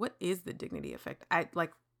 actually, what is the Dignity Effect?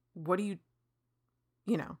 What do you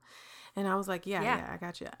know? And I was like, yeah, I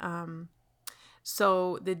got you.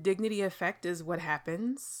 So the Dignity Effect is what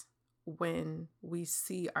happens when we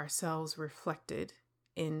see ourselves reflected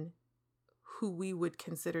in who we would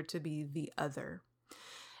consider to be the other.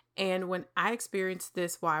 And when I experienced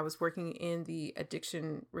this while I was working in the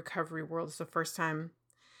addiction recovery world, it's the first time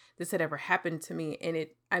this had ever happened to me. And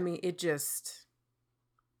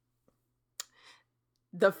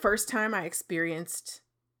the first time I experienced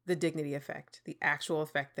the Dignity Effect, the actual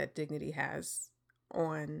effect that dignity has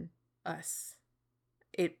on us,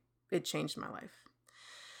 it changed my life.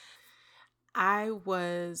 I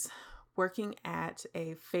was working at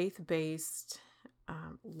a faith-based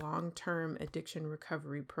long-term addiction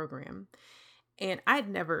recovery program, and I'd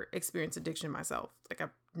never experienced addiction myself. Like,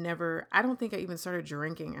 I don't think I even started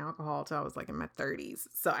drinking alcohol until I was like in my 30s.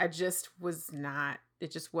 So it just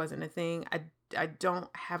wasn't a thing. I don't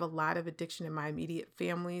have a lot of addiction in my immediate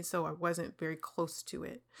family, so I wasn't very close to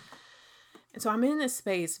it. And so I'm in this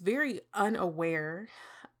space very unaware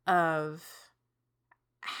of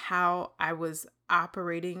how I was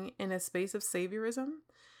operating in a space of saviorism.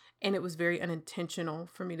 And it was very unintentional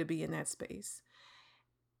for me to be in that space.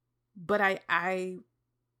 But I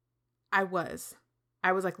I was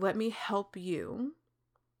like, let me help you.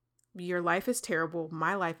 Your life is terrible.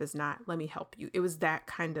 My life is not. Let me help you. It was that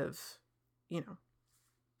kind of,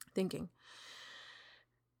 thinking,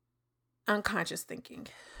 unconscious thinking.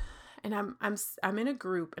 And I'm in a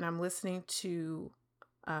group and I'm listening to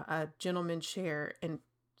a gentleman share, and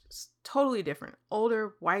totally different,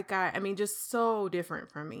 older white guy. I mean, just so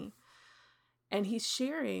different from me. And he's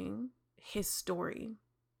sharing his story.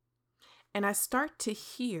 And I start to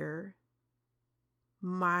hear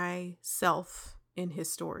myself in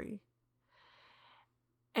his story.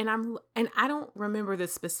 And I don't remember the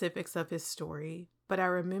specifics of his story, but I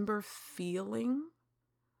remember feeling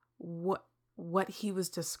what he was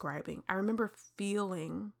describing. I remember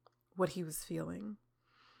feeling what he was feeling.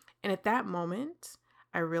 And at that moment,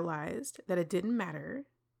 I realized that it didn't matter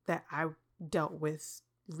that I dealt with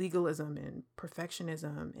legalism and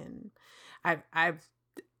perfectionism, and I've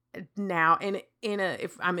now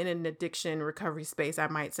if I'm in an addiction recovery space, I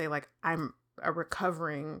might say like I'm a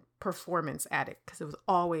recovering performance addict, because it was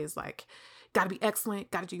always like, got to be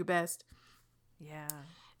excellent, got to do your best. Yeah.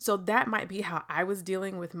 So that might be how I was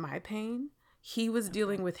dealing with my pain. He was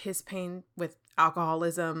dealing with his pain with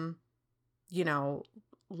alcoholism,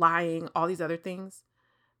 lying, all these other things.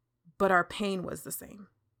 But our pain was the same.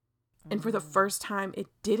 And for the first time, it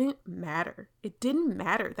didn't matter. It didn't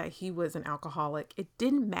matter that he was an alcoholic. It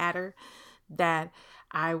didn't matter that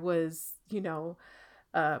I was,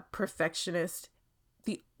 a perfectionist.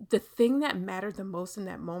 The thing that mattered the most in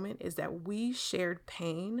that moment is that we shared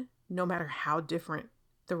pain, no matter how different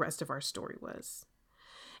the rest of our story was.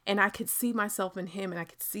 And I could see myself in him, and I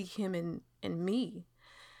could see him in me.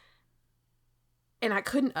 And I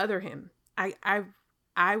couldn't other him.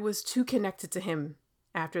 I was too connected to him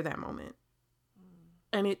after that moment.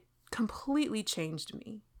 And it completely changed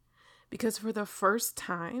me, because for the first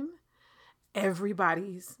time,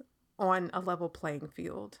 everybody's on a level playing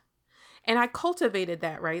field. And I cultivated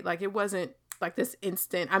that, right? Like, it wasn't like this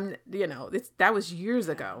instant, that was years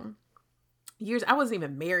ago. I wasn't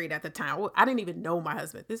even married at the time. I didn't even know my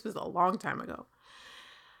husband. This was a long time ago.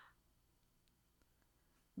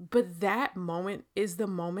 But that moment is the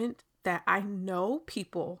moment that I know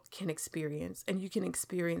people can experience, and you can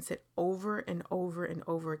experience it over and over and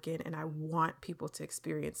over again. And I want people to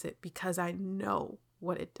experience it, because I know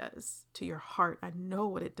what it does to your heart. I know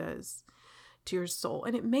what it does to your soul.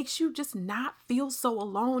 And it makes you just not feel so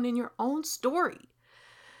alone in your own story.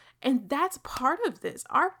 And that's part of this.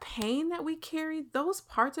 Our pain that we carry, those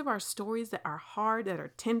parts of our stories that are hard, that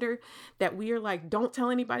are tender, that we are like, don't tell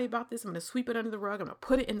anybody about this. I'm going to sweep it under the rug. I'm going to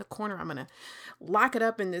put it in the corner. I'm going to lock it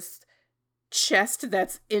up in this chest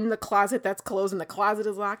that's in the closet that's closed and the closet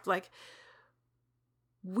is locked. Like,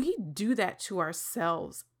 we do that to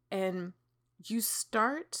ourselves, and you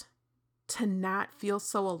start to not feel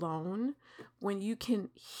so alone when you can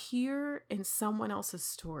hear in someone else's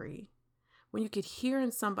story, when you could hear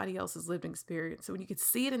in somebody else's lived experience, when you could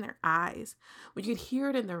see it in their eyes, when you could hear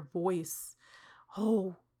it in their voice.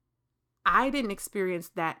 Oh, I didn't experience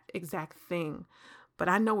that exact thing, but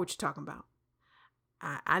I know what you're talking about.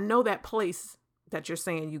 I know that place that you're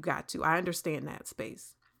saying you got to. I understand that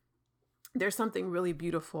space. There's something really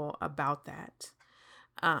beautiful about that.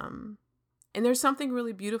 And there's something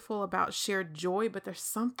really beautiful about shared joy, but there's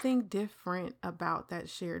something different about that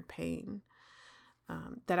shared pain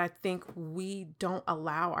that I think we don't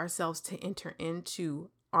allow ourselves to enter into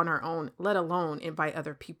on our own, let alone invite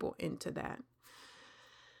other people into that.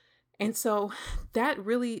 And so that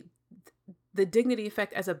really, the Dignity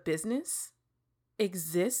Effect as a business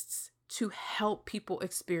exists to help people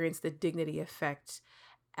experience the Dignity Effect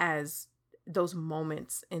as those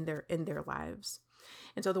moments in their lives.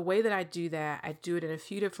 And so the way that I do that, I do it in a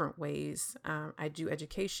few different ways. I do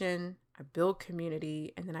education, I build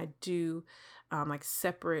community, and then I do like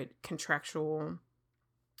separate contractual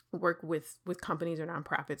work with companies or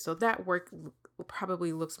nonprofits. So that work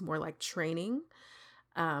probably looks more like training.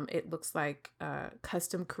 It looks like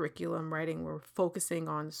custom curriculum writing. We're focusing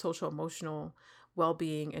on social emotional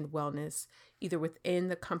well-being and wellness, either within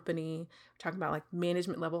the company. We're talking about like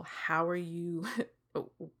management level. How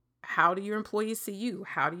do your employees see you?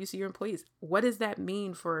 How do you see your employees? What does that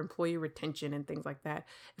mean for employee retention and things like that?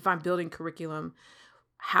 If I'm building curriculum,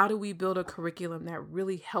 how do we build a curriculum that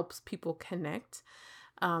really helps people connect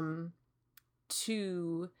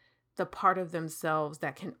to the part of themselves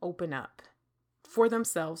that can open up for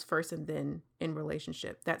themselves first, and then in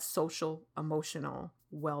relationship, that social, emotional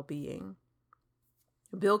well-being.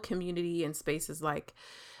 Build community in spaces like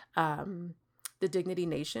the Dignity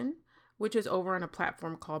Nation, which is over on a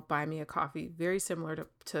platform called Buy Me a Coffee, very similar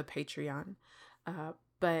to Patreon.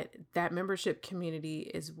 But that membership community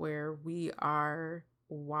is where we are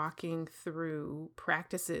walking through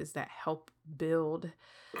practices that help build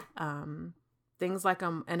things like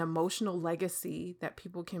an emotional legacy that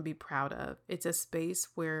people can be proud of. It's a space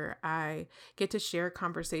where I get to share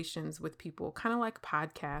conversations with people, kind of like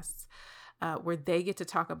podcasts, where they get to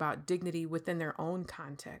talk about dignity within their own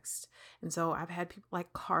context. And so I've had people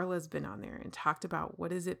like Carla's been on there and talked about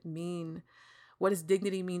what does it mean? What does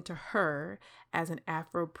dignity mean to her as an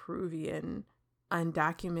Afro-Peruvian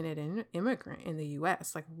undocumented immigrant in the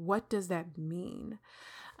US? Like, what does that mean?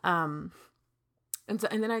 And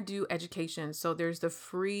then I do education. So there's the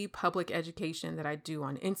free public education that I do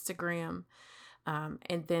on Instagram.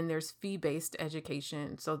 And then there's fee-based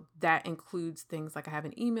education. So that includes things like I have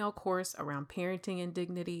an email course around parenting and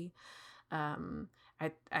dignity.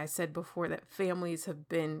 I said before that families have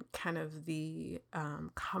been kind of the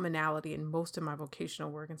commonality in most of my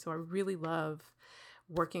vocational work. And so I really love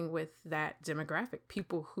working with that demographic,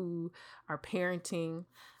 people who are parenting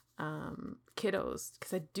kiddos,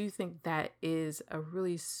 because I do think that is a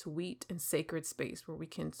really sweet and sacred space where we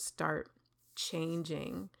can start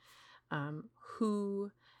changing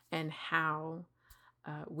who and how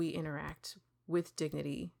we interact with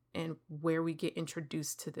dignity, and where we get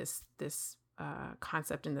introduced to this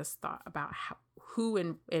concept and this thought about who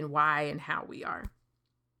and why and how we are.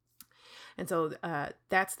 And so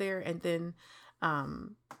that's there. And then by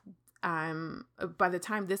the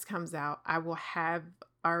time this comes out, I will have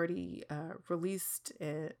already released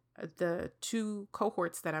the 2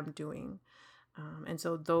 cohorts that I'm doing. And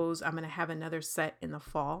so those, I'm going to have another set in the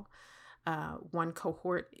fall. One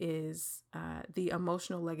cohort is the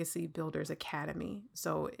Emotional Legacy Builders Academy.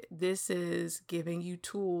 So this is giving you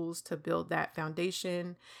tools to build that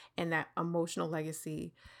foundation and that emotional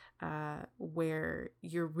legacy, where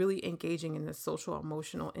you're really engaging in the social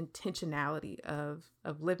emotional intentionality of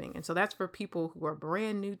living. And so that's for people who are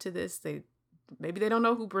brand new to this. Maybe they don't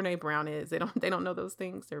know who Brene Brown is. They don't know those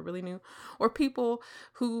things. They're really new. Or people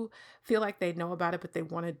who feel like they know about it, but they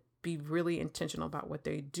want to be really intentional about what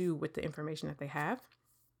they do with the information that they have.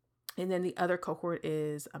 And then the other cohort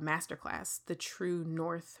is a masterclass, the True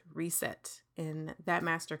North Reset. And that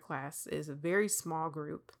masterclass is a very small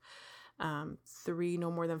group, 3,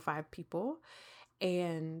 no more than 5 people.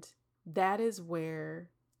 And that is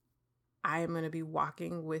where I am going to be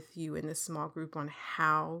walking with you in this small group on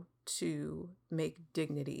how to make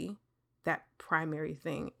dignity that primary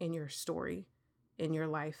thing in your story, in your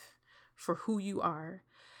life, for who you are,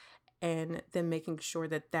 and then making sure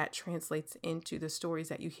that that translates into the stories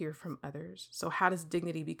that you hear from others. So how does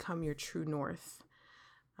dignity become your true north?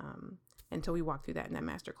 And so we walk through that in that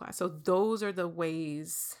masterclass. So those are the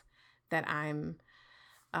ways that I'm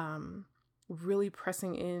really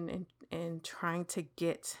pressing in and trying to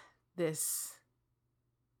get this,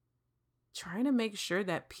 trying to make sure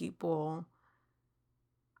that people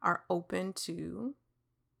are open to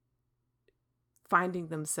finding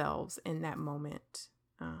themselves in that moment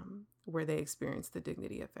where they experience the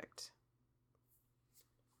dignity effect.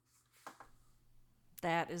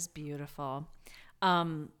 That is beautiful.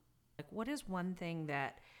 What is one thing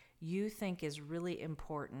that you think is really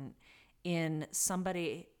important in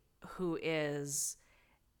somebody who is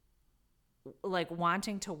like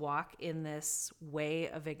wanting to walk in this way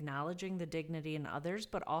of acknowledging the dignity in others,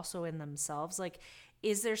 but also in themselves? Like,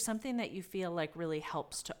 is there something that you feel like really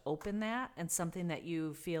helps to open that, and something that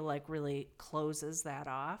you feel like really closes that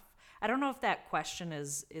off? I don't know if that question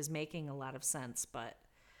is making a lot of sense, but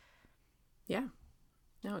yeah,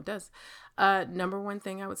 no, it does. Number one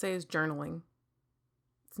thing I would say is journaling.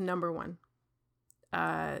 It's number one.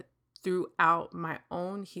 Throughout my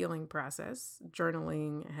own healing process,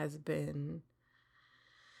 journaling has been,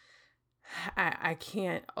 I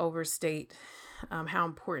can't overstate how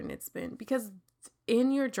important it's been, because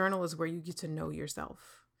in your journal is where you get to know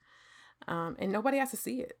yourself, and nobody has to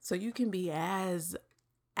see it. So you can be as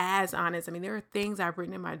honest. I mean, there are things I've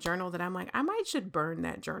written in my journal that I'm like, I might should burn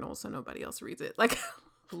that journal so nobody else reads it. Like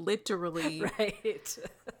literally. right.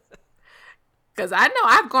 Because I know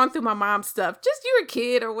I've gone through my mom's stuff. Just you're a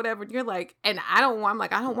kid or whatever. And you're like, and I don't want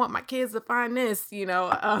my kids to find this,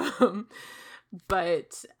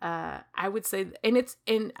 But I would say,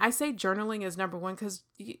 and I say journaling is number one because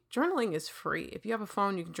journaling is free. If you have a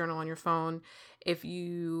phone, you can journal on your phone. If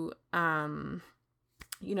you, I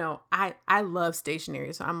love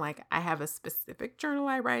stationery. So I'm like, I have a specific journal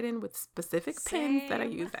I write in with specific pens that I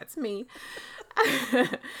use. That's me.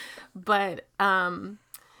 But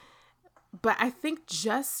I think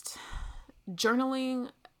just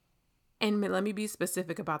journaling, and let me be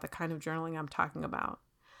specific about the kind of journaling I'm talking about.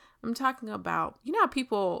 I'm talking about, you know how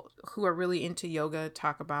people who are really into yoga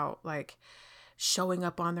talk about like showing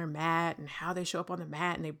up on their mat and how they show up on the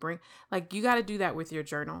mat and they bring, like, you got to do that with your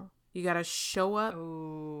journal. You got to show up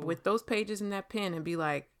with those pages and that pen and be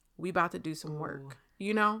like, we about to do some work,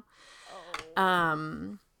 you know?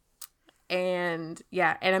 And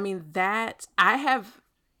yeah, and I mean that I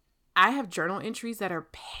have journal entries that are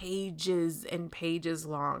pages and pages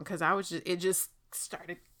long because it just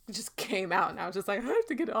came out and I was just like, I have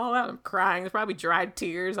to get it all out. I'm crying. There's probably dried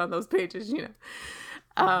tears on those pages, you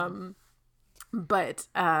know. But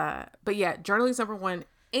yeah, journaling is number one.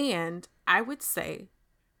 And I would say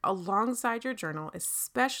alongside your journal,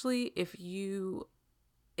 especially if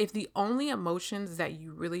the only emotions that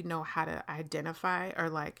you really know how to identify are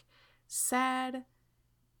like sad,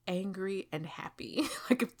 angry, and happy.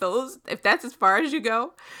 Like if that's as far as you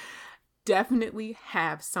go, definitely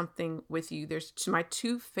have something with you. There's my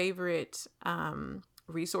two favorite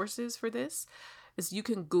resources for this is you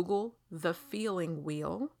can Google the feeling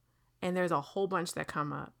wheel and there's a whole bunch that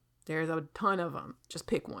come up. There's a ton of them. Just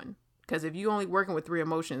pick one. Because if you're only working with 3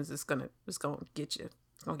 emotions, it's gonna get you.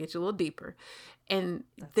 It's gonna get you a little deeper. And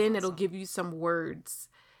then it'll give you some words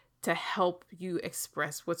to help you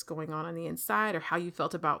express what's going on the inside or how you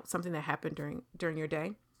felt about something that happened during your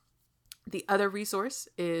day. The other resource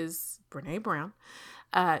is Brene Brown.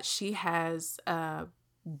 She has a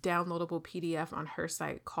downloadable PDF on her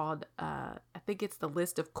site called, I think it's the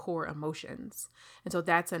list of core emotions. And so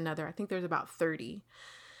that's another, I think there's about 30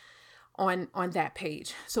 on that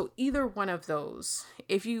page. So either one of those,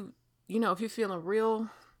 if you're feeling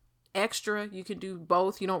real extra, you can do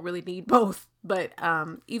both. You don't really need both, but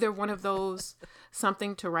either one of those,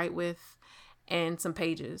 something to write with and some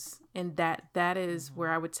pages. And that is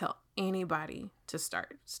where I would tell anybody to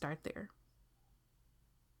start there.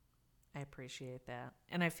 I appreciate that.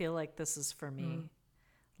 And I feel like this is for me,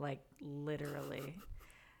 like literally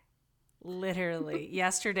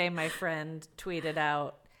yesterday, my friend tweeted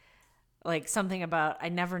out like something about, I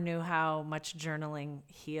never knew how much journaling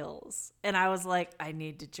heals. And I was like, I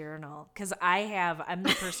need to journal. Cause I'm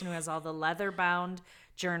the person who has all the leather bound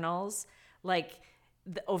journals, like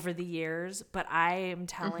over the years, but I am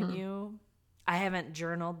telling you, I haven't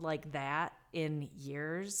journaled like that in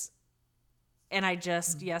years. And I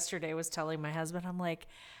just yesterday was telling my husband, I'm like,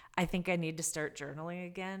 I think I need to start journaling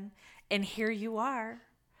again. And here you are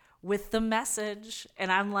with the message.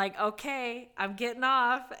 And I'm like, okay, I'm getting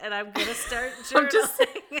off and I'm going to start journaling.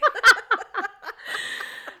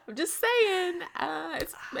 I'm just saying, it might be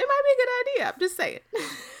a good idea. I'm just saying.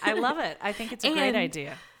 I love it. I think it's a great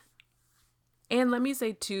idea. And let me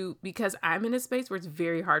say too, because I'm in a space where it's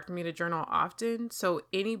very hard for me to journal often. So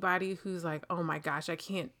anybody who's like, oh my gosh, I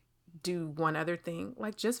can't do one other thing,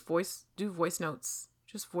 like just do voice notes,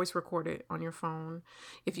 just voice record it on your phone.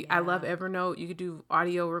 I love Evernote. You could do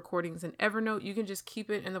audio recordings in Evernote. You can just keep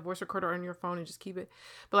it in the voice recorder on your phone and just keep it.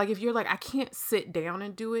 But like, if you're like, I can't sit down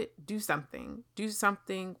and do it, do something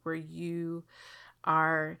where you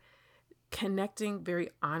are connecting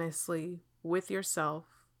very honestly with yourself.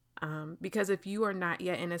 Because if you are not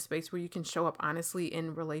yet in a space where you can show up honestly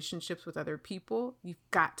in relationships with other people, you've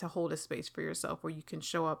got to hold a space for yourself where you can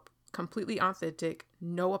show up completely authentic,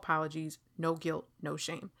 no apologies, no guilt, no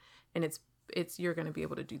shame. And you're going to be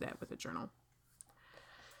able to do that with a journal.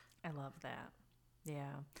 I love that.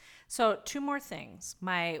 Yeah. So 2 more things.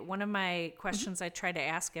 One of my questions I try to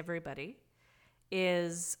ask everybody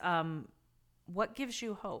is, what gives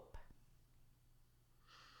you hope?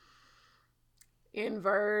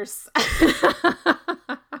 Inverse.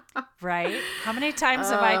 Right? How many times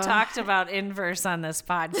have I talked about inverse on this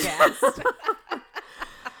podcast?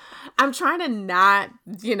 I'm trying to not,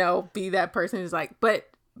 be that person who's like, but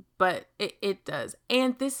it does.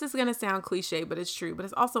 And this is going to sound cliche, but it's true. But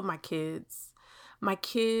it's also my kids,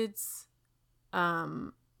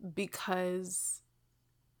 because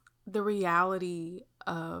the reality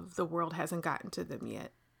of the world hasn't gotten to them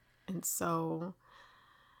yet. And so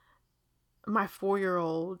my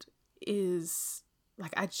 4-year-old is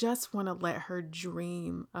like, I just want to let her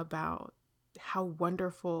dream about how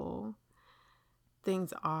wonderful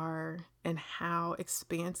things are and how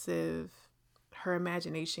expansive her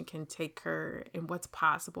imagination can take her and what's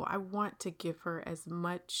possible. I want to give her as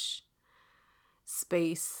much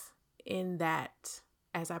space in that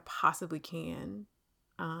as I possibly can,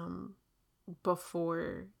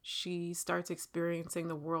 before she starts experiencing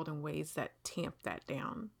the world in ways that tamp that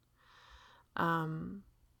down. And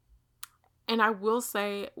I will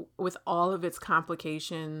say, with all of its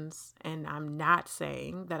complications, and I'm not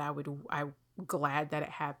saying that I'm glad that it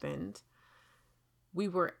happened,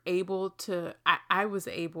 I was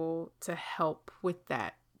able to help with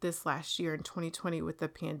that this last year in 2020 with the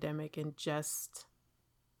pandemic, and just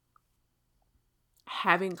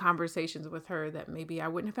having conversations with her that maybe I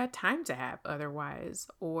wouldn't have had time to have otherwise,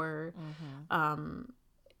 or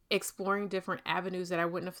exploring different avenues that I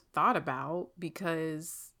wouldn't have thought about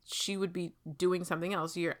because she would be doing something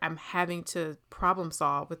else. I'm having to problem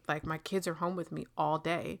solve with, like, my kids are home with me all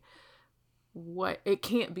day. It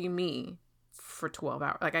can't be me for 12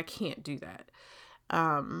 hours. Like, I can't do that.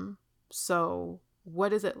 So what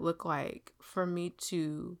does it look like for me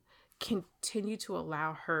to continue to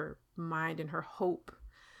allow her mind and her hope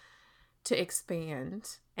to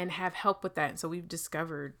expand and have help with that? And so we've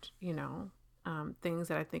discovered, things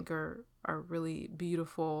that I think are really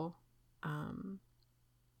beautiful.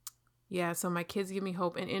 So my kids give me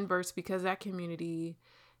hope. And Inverse, because that community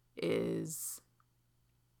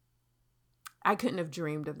I couldn't have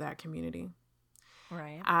dreamed of that community.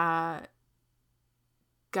 Right.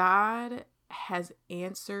 God has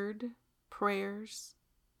answered prayers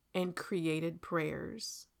and created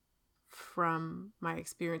prayers from my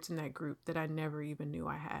experience in that group that I never even knew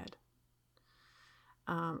I had.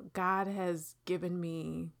 God has given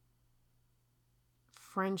me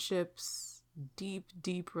friendships,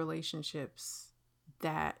 deep relationships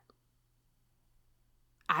that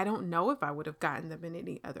I don't know if I would have gotten them in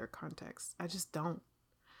any other context. I just don't.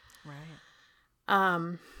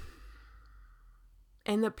 Right.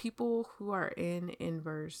 And the people who are in the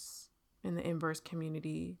Inverse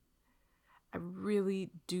community, I really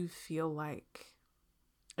do feel like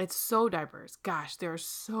it's so diverse. Gosh, there are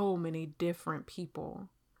so many different people.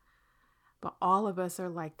 But all of us are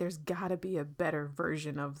like, there's got to be a better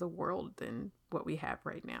version of the world than what we have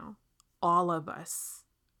right now. All of us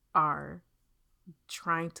are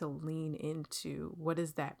trying to lean into, what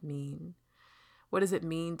does that mean? What does it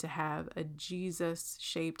mean to have a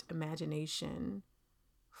Jesus-shaped imagination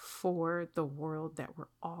for the world that we're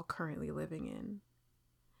all currently living in?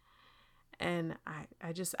 And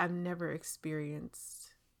I've never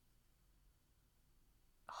experienced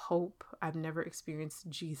hope. I've never experienced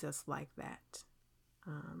Jesus like that.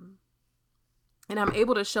 And I'm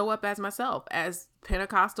able to show up as myself, as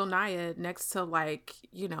Pentecostal Naya, next to, like,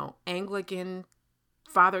 Anglican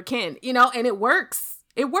Father Ken, and it works.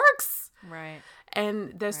 It works. Right.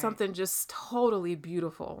 And there's something just totally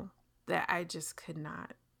beautiful that I couldn't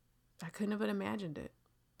have imagined it.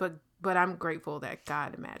 But I'm grateful that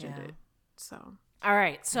God imagined it. So. All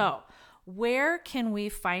right. So where can we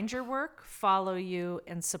find your work, follow you,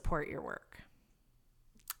 and support your work?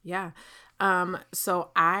 Yeah. So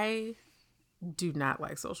I do not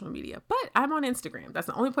like social media, but I'm on Instagram. That's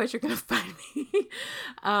the only place you're going to find me.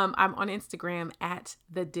 I'm on Instagram at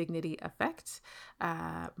The Dignity Effect.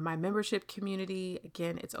 My membership community,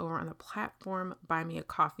 again, it's over on the platform Buy Me a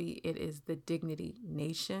Coffee. It is The Dignity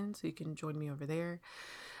Nation. So you can join me over there.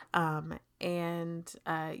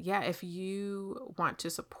 If you want to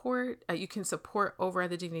support, you can support over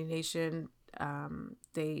at The Dignity Nation.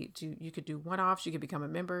 You could do one-offs. You could become a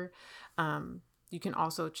member. You can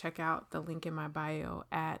also check out the link in my bio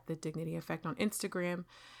at The Dignity Effect on Instagram.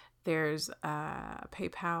 There's a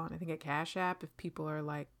PayPal and I think a Cash App if people are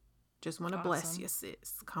like, just want to bless you,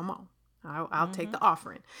 sis. Come on. I'll take the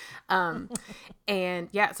offering. So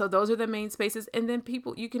those are the main spaces. And then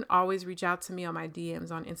you can always reach out to me on my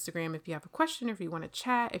DMs on Instagram if you have a question, if you want to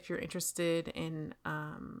chat, if you're interested in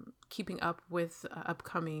keeping up with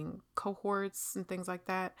upcoming cohorts and things like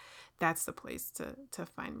that. That's the place to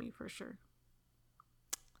find me for sure.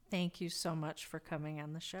 Thank you so much for coming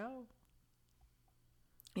on the show.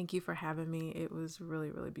 Thank you for having me. It was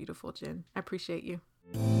really, really beautiful, Jen. I appreciate you.